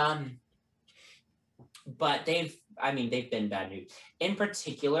that. But they've been bad news. In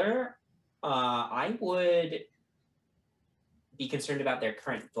particular, I would be concerned about their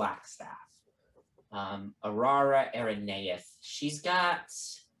current black staff. Aurora Irenaeus. She's got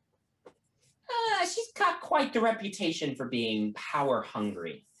quite the reputation for being power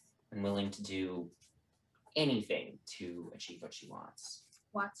hungry and willing to do anything to achieve what she wants.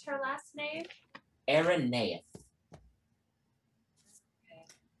 What's her last name? Irenaeus.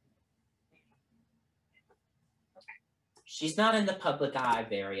 She's not in the public eye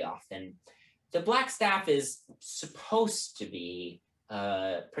very often. The Black Staff is supposed to be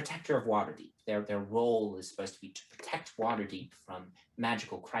protector of Waterdeep. Their role is supposed to be to protect Waterdeep from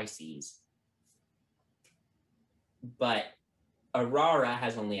magical crises. But Aurora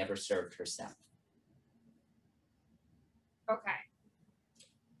has only ever served herself.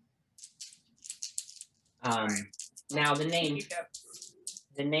 Now the name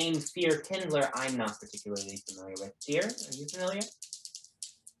Fear Kindler, I'm not particularly familiar with. Dear, are you familiar?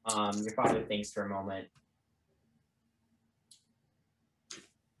 Your father thinks for a moment.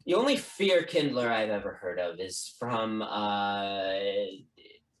 The only Fear Kindler I've ever heard of is from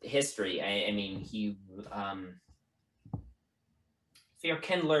history. I mean, he Fear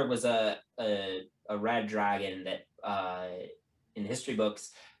Kindler was a red dragon that in history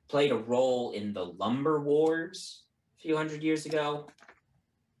books played a role in the lumber wars a few hundred years ago.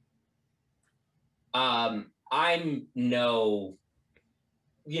 I'm no,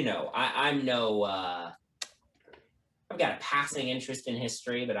 I've got a passing interest in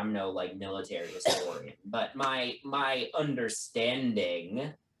history, but I'm no like military historian. But my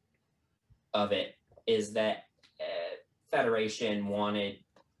understanding of it is that Federation wanted,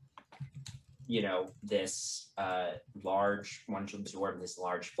 this wanted to absorb this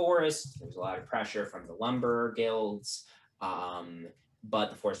large forest. There was a lot of pressure from the lumber guilds,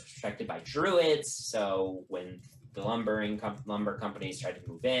 but the forest was protected by druids. So when the lumber companies tried to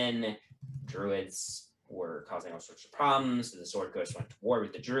move in, druids were causing all sorts of problems. So the Sword Coast went to war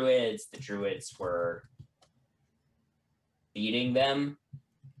with the druids. The druids were beating them,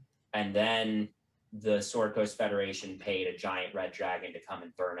 and then the Sword Coast Federation paid a giant red dragon to come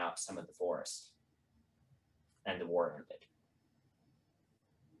and burn up some of the forest. And the war ended.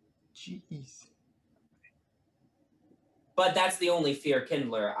 Jeez. But that's the only Fear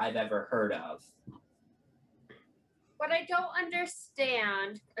Kindler I've ever heard of. What I don't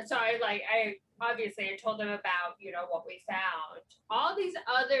understand, so I obviously told them about, what we found. All these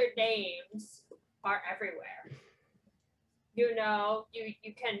other names are everywhere. You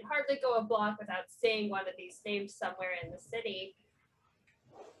can hardly go a block without seeing one of these names somewhere in the city.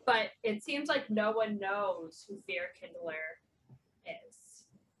 But it seems like no one knows who Fear Kindler is.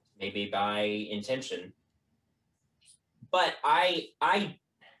 Maybe by intention. But I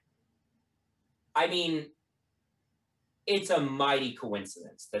mean, it's a mighty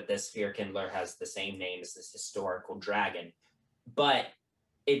coincidence that this Fear Kindler has the same name as this historical dragon. But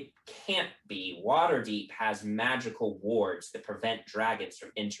it can't be. Waterdeep has magical wards that prevent dragons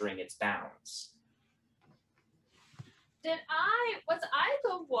from entering its bounds. Was I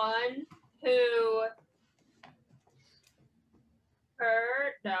the one who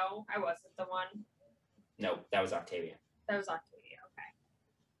heard? No, I wasn't the one. No, that was Octavia. That was Octavia,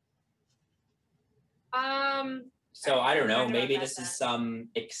 okay. So I don't know, maybe this is some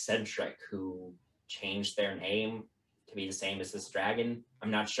eccentric who changed their name to be the same as this dragon.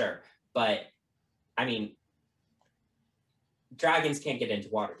 I'm not sure. But, I mean, dragons can't get into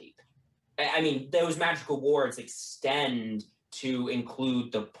Waterdeep. I mean, those magical wards extend to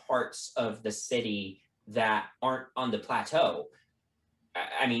include the parts of the city that aren't on the plateau.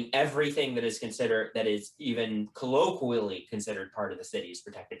 I mean, everything that is even colloquially considered part of the city is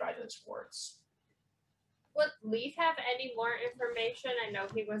protected by those wards. Would Leaf have any more information? I know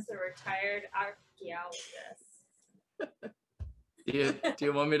he was a retired archaeologist. Do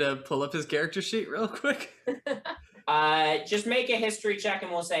you want me to pull up his character sheet real quick? Just make a history check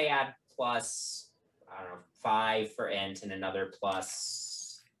and we'll say add plus, 5 for int and another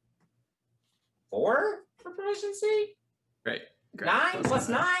plus 4 for proficiency? Great. 9 plus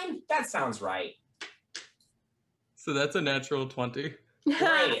 9? That sounds right. So that's a natural 20.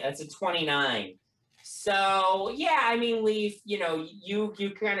 Great, that's a 29. So, yeah, I mean, Leaf, you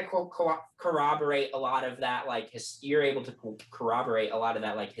kind of corroborate a lot of that, you're able to corroborate a lot of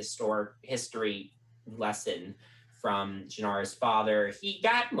that, history lesson from Janara's father. He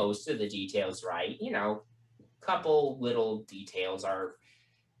got most of the details right. Couple little details are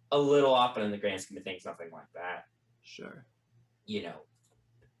a little off, but in the grand scheme of things, nothing like that. Sure.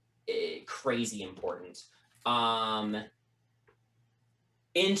 Crazy important.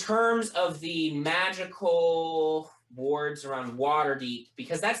 In terms of the magical wards around Waterdeep,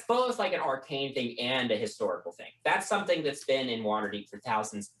 because that's both like an arcane thing and a historical thing. That's something that's been in Waterdeep for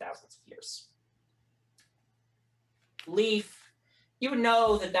thousands and thousands of years. Leaf, you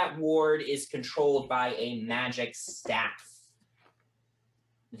know that ward is controlled by a magic staff.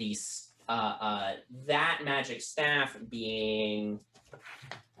 That magic staff being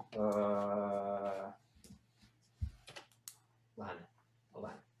hold on.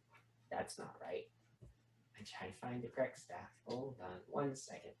 That's not right. I'm trying to find the correct staff. Hold on 1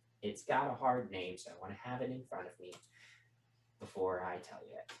 second. It's got a hard name, so I want to have it in front of me before I tell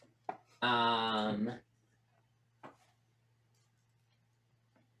you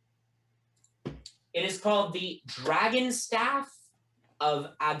it. It is called the Dragon Staff of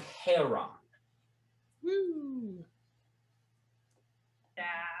Agheron. Woo!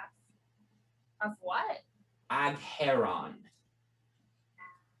 Staff of what? Agheron.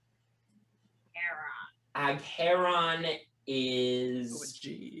 Agheron is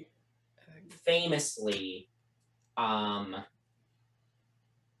famously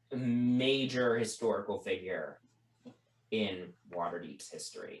major historical figure in Waterdeep's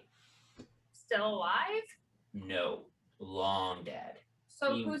history. Still alive? No, long dead.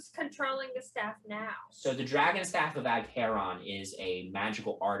 So who's controlling the staff now? So the Dragon Staff of Agheron is a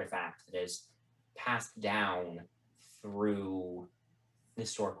magical artifact that is passed down through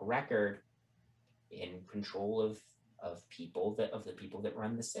historical record in control of the people that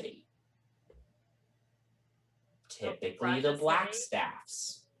run the city. Typically the Black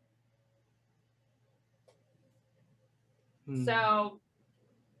Staffs.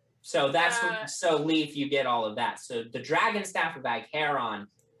 So that's so Leaf, you get all of that. So the Dragon Staff of Agheron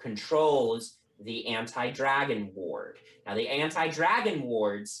controls the anti-dragon ward. Now the anti-dragon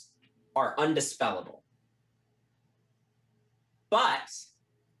wards are undispellable. But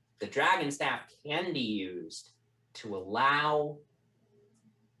the Dragon Staff can be used to allow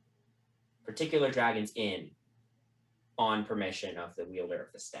particular dragons in on permission of the wielder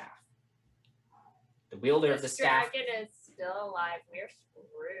of the staff. The wielder of the staff... dragon is still alive. We're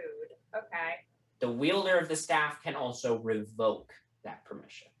screwed. Okay. The wielder of the staff can also revoke that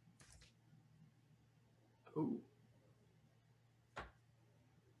permission. Ooh.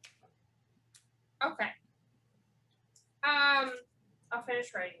 Okay. I'll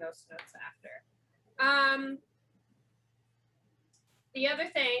finish writing those notes after. The other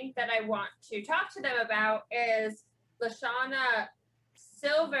thing that I want to talk to them about is Lashana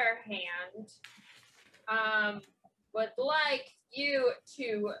Silverhand would like you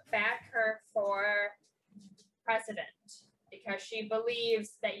to back her for president because she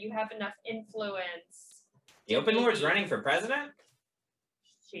believes that you have enough influence. The Open Lord's running for president?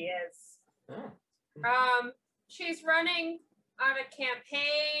 She is. Oh. She's running on a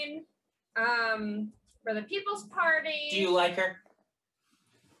campaign for the People's Party. Do you like her?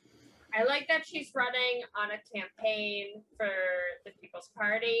 I like that she's running on a campaign for the People's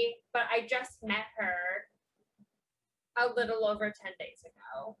Party, but I just met her a little over 10 days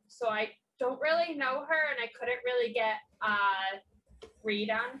ago. So I don't really know her and I couldn't really get a read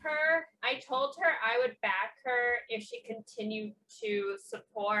on her. I told her I would back her if she continued to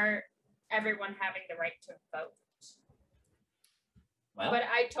support everyone having the right to vote. Well, but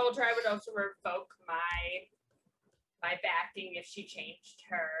I told her I would also revoke my backing if she changed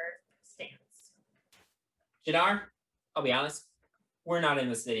her stance. Jadar, I'll be honest, we're not in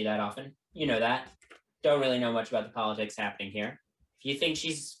the city that often. You know that. Don't really know much about the politics happening here. If you think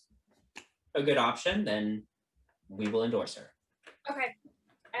she's a good option, then we will endorse her. Okay.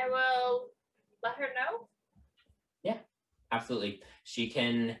 I will let her know. Yeah, absolutely. She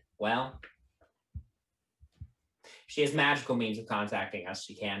can, well, she has magical means of contacting us.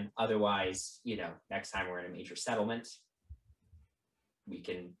 She can. Otherwise, next time we're in a major settlement, we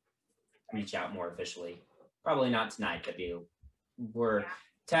can reach out more officially. Probably not tonight, but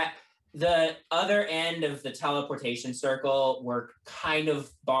the other end of the teleportation circle, we're kind of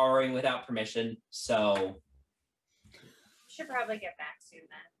borrowing without permission, so... Should probably get back soon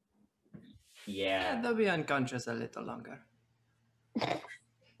then. Yeah. They'll be unconscious a little longer. I'm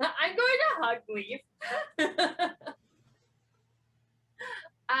going to hug Leaf.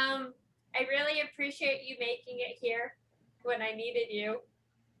 I really appreciate you making it here when I needed you.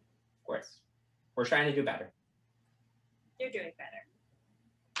 Of course. We're trying to do better. You're doing better.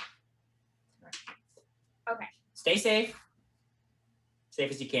 Okay. Stay safe.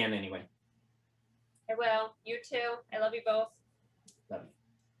 Safe as you can, anyway. I will. You too. I love you both. Love you.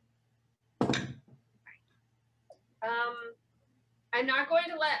 I'm not going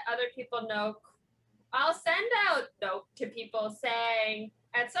to let other people know. I'll send out note to people saying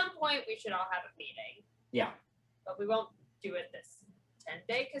at some point we should all have a meeting. Yeah. But we won't do it this 10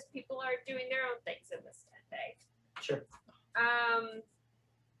 day because people are doing their own things in this 10 day. Sure.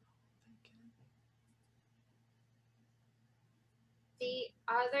 The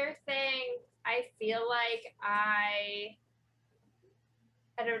other thing, I feel like I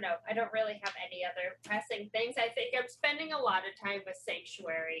don't know. I don't really have any other pressing things. I think I'm spending a lot of time with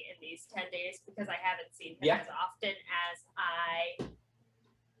Sanctuary in these 10 days because I haven't seen him as often as I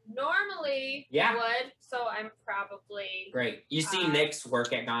normally would. So I'm probably... Great. You see Nick's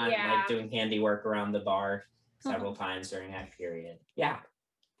work at Gone, like doing handiwork around the bar several times during that period. Yeah.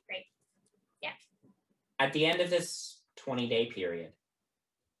 Great. Yeah. At the end of this 20-day period,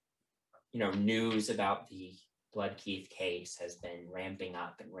 news about the Bloodkeith case has been ramping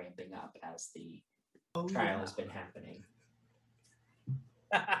up as the trial has been happening.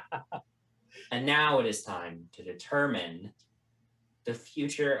 And now it is time to determine the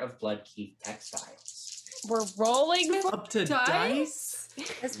future of Bloodkeith Textiles. We're rolling Up to dice?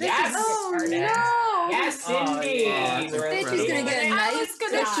 This bitch Yes! is gonna Oh get no! started. Yes, Oh, indeed. yeah. We're Bitch is gonna get a I nice was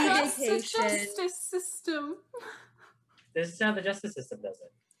gonna cushy trust the vacation. justice system. This is how the justice system does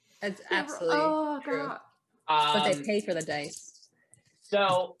it. It's absolutely Oh true. god. But they Um, pay for the dice.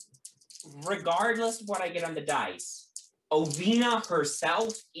 so, regardless of what I get on the dice, Ovina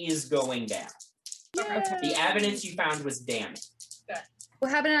herself is going down. Okay. The evidence you found was damning. What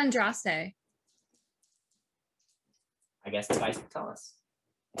happened on Andraste? I guess the dice will tell us.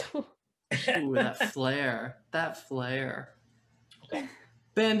 Ooh, that flair. That flair. Okay.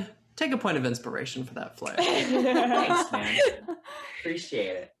 Ben, take a point of inspiration for that flair. Thanks, man.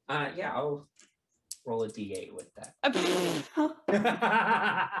 Appreciate it. Yeah, I'll roll a d8 with that.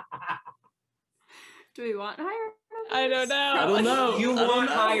 Do we want higher? I don't know. I don't know. You I don't want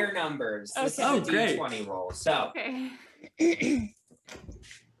know. higher numbers. This Okay. is a great. d20 roll. So, Okay.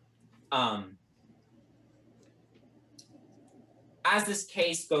 as this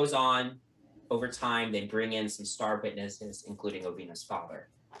case goes on, over time, they bring in some star witnesses, including Ovina's father.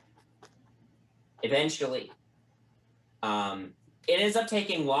 Eventually, it ends up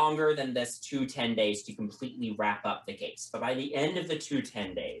taking longer than this 10 days to completely wrap up the case. But by the end of the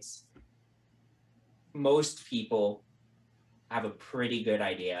 10 days, most people have a pretty good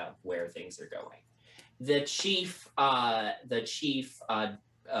idea of where things are going. The chief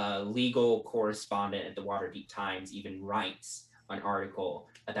legal correspondent at the Waterdeep Times even writes an article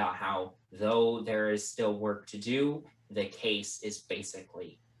about how, though there is still work to do, the case is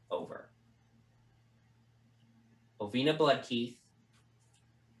basically over. Ovina Bloodkeith,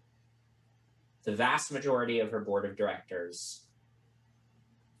 the vast majority of her board of directors,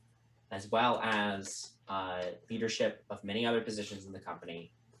 as well as leadership of many other positions in the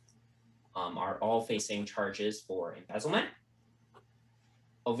company, are all facing charges for embezzlement.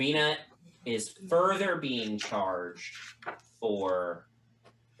 Ovina is further being charged for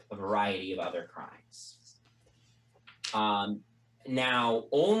a variety of other crimes. Now,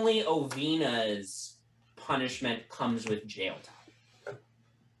 only Ovina's punishment comes with jail time.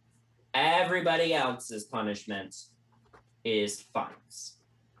 Everybody else's punishment is fines.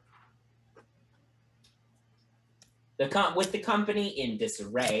 With the company in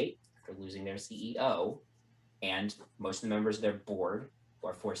disarray for losing their CEO and most of the members of their board who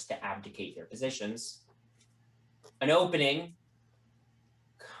are forced to abdicate their positions, an opening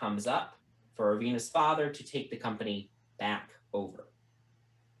comes up for Ovina's father to take the company back over.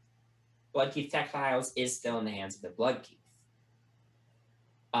 Bloodkeith Textiles is still in the hands of the Bloodkeith.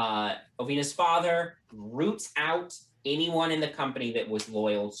 Ovina's father roots out anyone in the company that was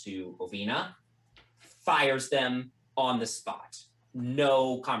loyal to Ovina, fires them on the spot.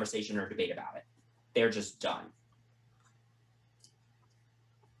 No conversation or debate about it. They're just done.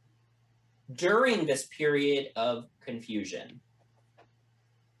 During this period of confusion,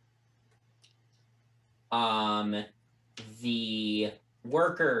 the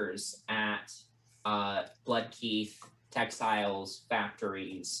workers at Bloodkeith Textiles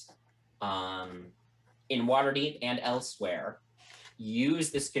factories in Waterdeep and elsewhere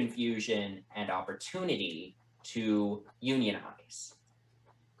use this confusion and opportunity to unionize,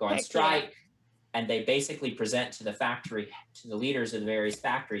 go on strike, and they basically present to the leaders of the various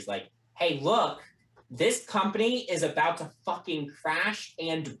factories like, hey, look, this company is about to fucking crash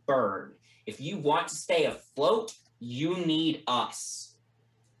and burn. If you want to stay afloat, you need us.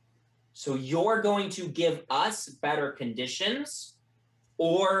 So you're going to give us better conditions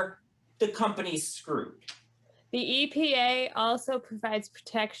or the company's screwed. The EPA also provides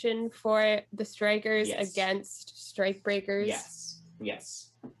protection for the strikers Yes. against strike breakers. Yes.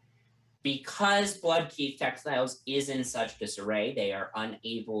 Because Bloodkeith Textiles is in such disarray, they are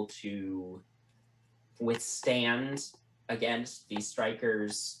unable to withstand against the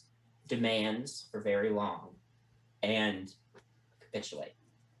strikers' demands for very long and capitulate.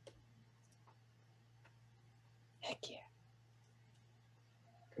 Heck yeah.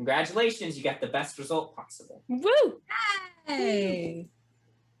 Congratulations, you got the best result possible. Woo! Hey.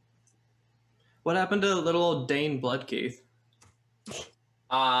 What happened to little old Dane Bloodkeith?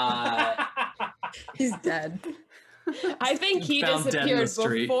 He's dead. I think he Found dead in the disappeared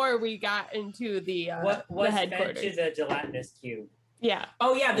street. before we got into the What was fed headquarters. to the gelatinous cube? Yeah.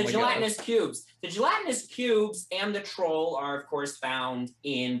 Oh yeah, the Oh my gelatinous cubes. The gelatinous cubes and the troll are of course found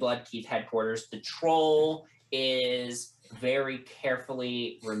in Bloodkeith headquarters. The troll is very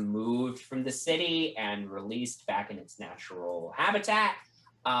carefully removed from the city and released back in its natural habitat.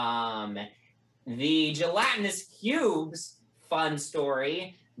 The gelatinous cubes, fun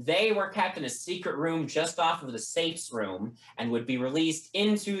story. They were kept in a secret room just off of the safes room and would be released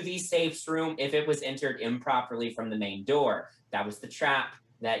into the safes room if it was entered improperly from the main door. That was the trap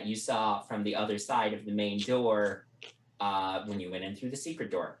that you saw from the other side of the main door when you went in through the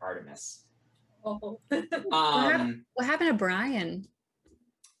secret door, Artemis. Oh. What happened to Brian?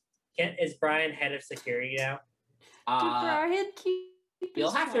 Is Brian head of security now? Brian keep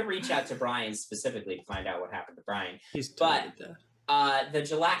You'll have to reach out to Brian specifically to find out what happened to Brian. He's But dead. the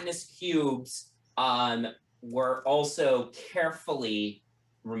gelatinous cubes were also carefully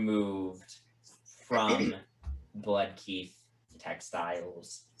removed from Bloodkeith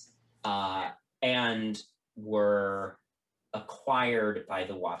Textiles and were acquired by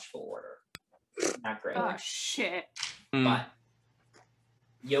the Watchful Order. Not great. Oh shit. But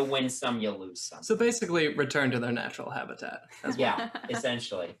you'll win some, you'll lose some. So basically, return to their natural habitat. Yeah,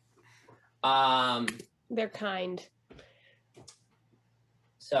 essentially. They're kind.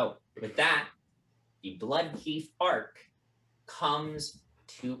 So with that, the Bloodkeith arc comes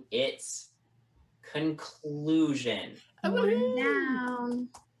to its conclusion. One down.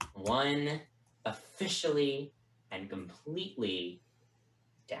 One officially and completely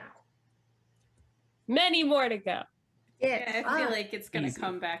down. Many more to go. Yeah, I feel like it's gonna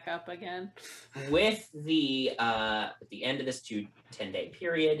come back up again. With the end of this 10-day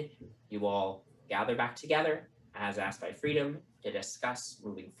period, you all gather back together, as asked by Freedom, to discuss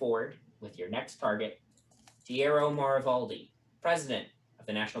moving forward with your next target, Diero Marivaldi, President of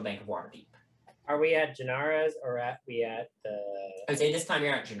the National Bank of Waterdeep. Are we at Janara's or are we at the... I would say this time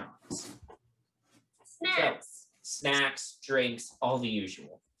you're at Janara's. Snacks. So, snacks, drinks, all the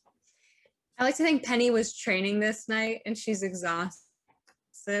usual. I like to think Penny was training this night and she's exhausted.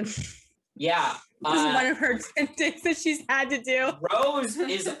 Yeah. This is one of her 10 days that she's had to do. Rose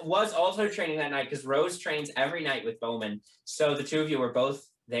was also training that night because Rose trains every night with Bowman. So the two of you were both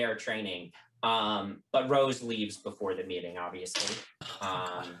there training. But Rose leaves before the meeting, obviously.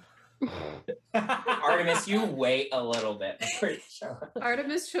 Artemis, you wait a little bit before you show up.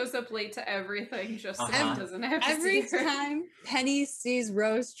 Artemis shows up late to everything just so he doesn't have to Every see her. time Penny sees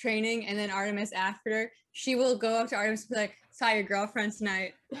Rose training and then Artemis after her, she will go up to Artemis and be like, saw your girlfriend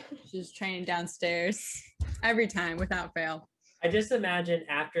tonight. She's training downstairs. Every time, without fail. I just imagine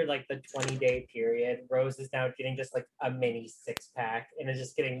after like the 20-day period, Rose is now getting just like a mini 6-pack and is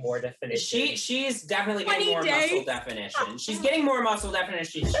just getting more definition. She's definitely getting more 20 days. muscle definition. She's getting more muscle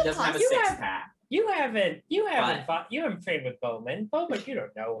definition. She doesn't have a 6-pack. You haven't trained with Bowman. Bowman, you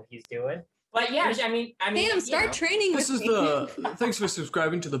don't know what he's doing. But yeah, I mean, Damn, start training This with is me. the thanks for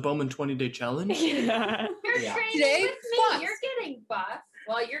subscribing to the Bowman 20-day challenge. You're Yeah. training Today, with me. fuck. You're getting buff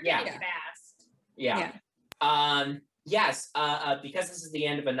while you're Yeah. getting fast. Yeah. Yes, because this is the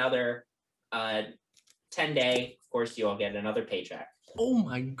end of another 10-day, of course, you all get another paycheck. Oh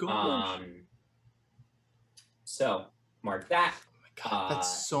my gosh. So, mark that. God,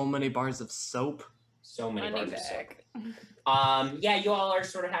 that's so many bars of soap. So many Money bars of soap. back. Yeah, you all are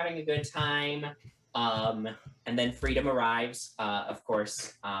sort of having a good time. And then Freedom arrives, of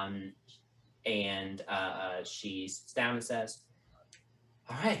course. And she sits down and says,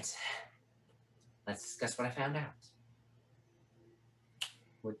 all right, let's discuss what I found out.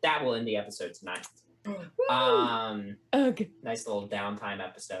 With that, we'll end the episode tonight. Nice little downtime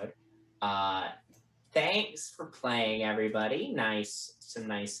episode. Thanks for playing, everybody. Some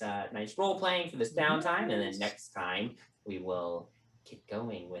nice role playing for this downtime, and then next time we will get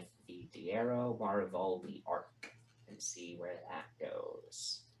going with the Diero Marivaldi arc and see where that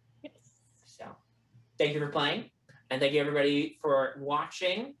goes. Yes. So, thank you for playing, and thank you everybody for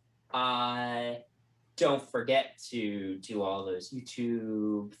watching. Don't forget to do all those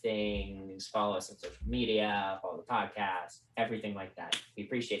YouTube things, follow us on social media, follow the podcast, everything like that. We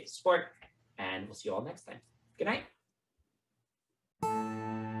appreciate the support, and we'll see you all next time. Good night.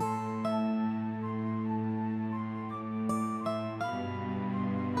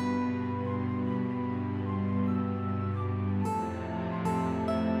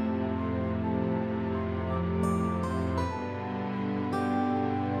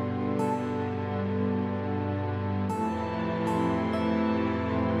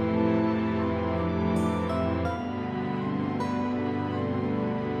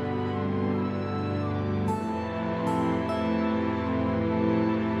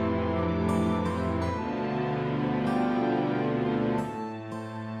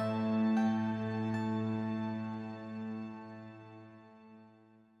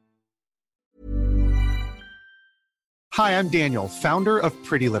 Hi, I'm Daniel, founder of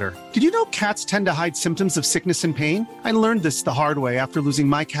Pretty Litter. Did you know cats tend to hide symptoms of sickness and pain? I learned this the hard way after losing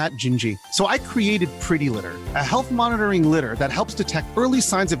my cat, Gingy. So I created Pretty Litter, a health monitoring litter that helps detect early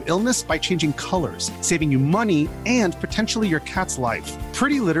signs of illness by changing colors, saving you money and potentially your cat's life.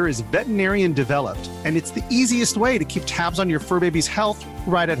 Pretty Litter is veterinarian developed, and it's the easiest way to keep tabs on your fur baby's health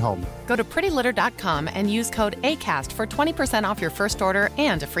right at home. Go to prettylitter.com and use code ACAST for 20% off your first order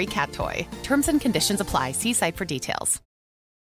and a free cat toy. Terms and conditions apply. See site for details.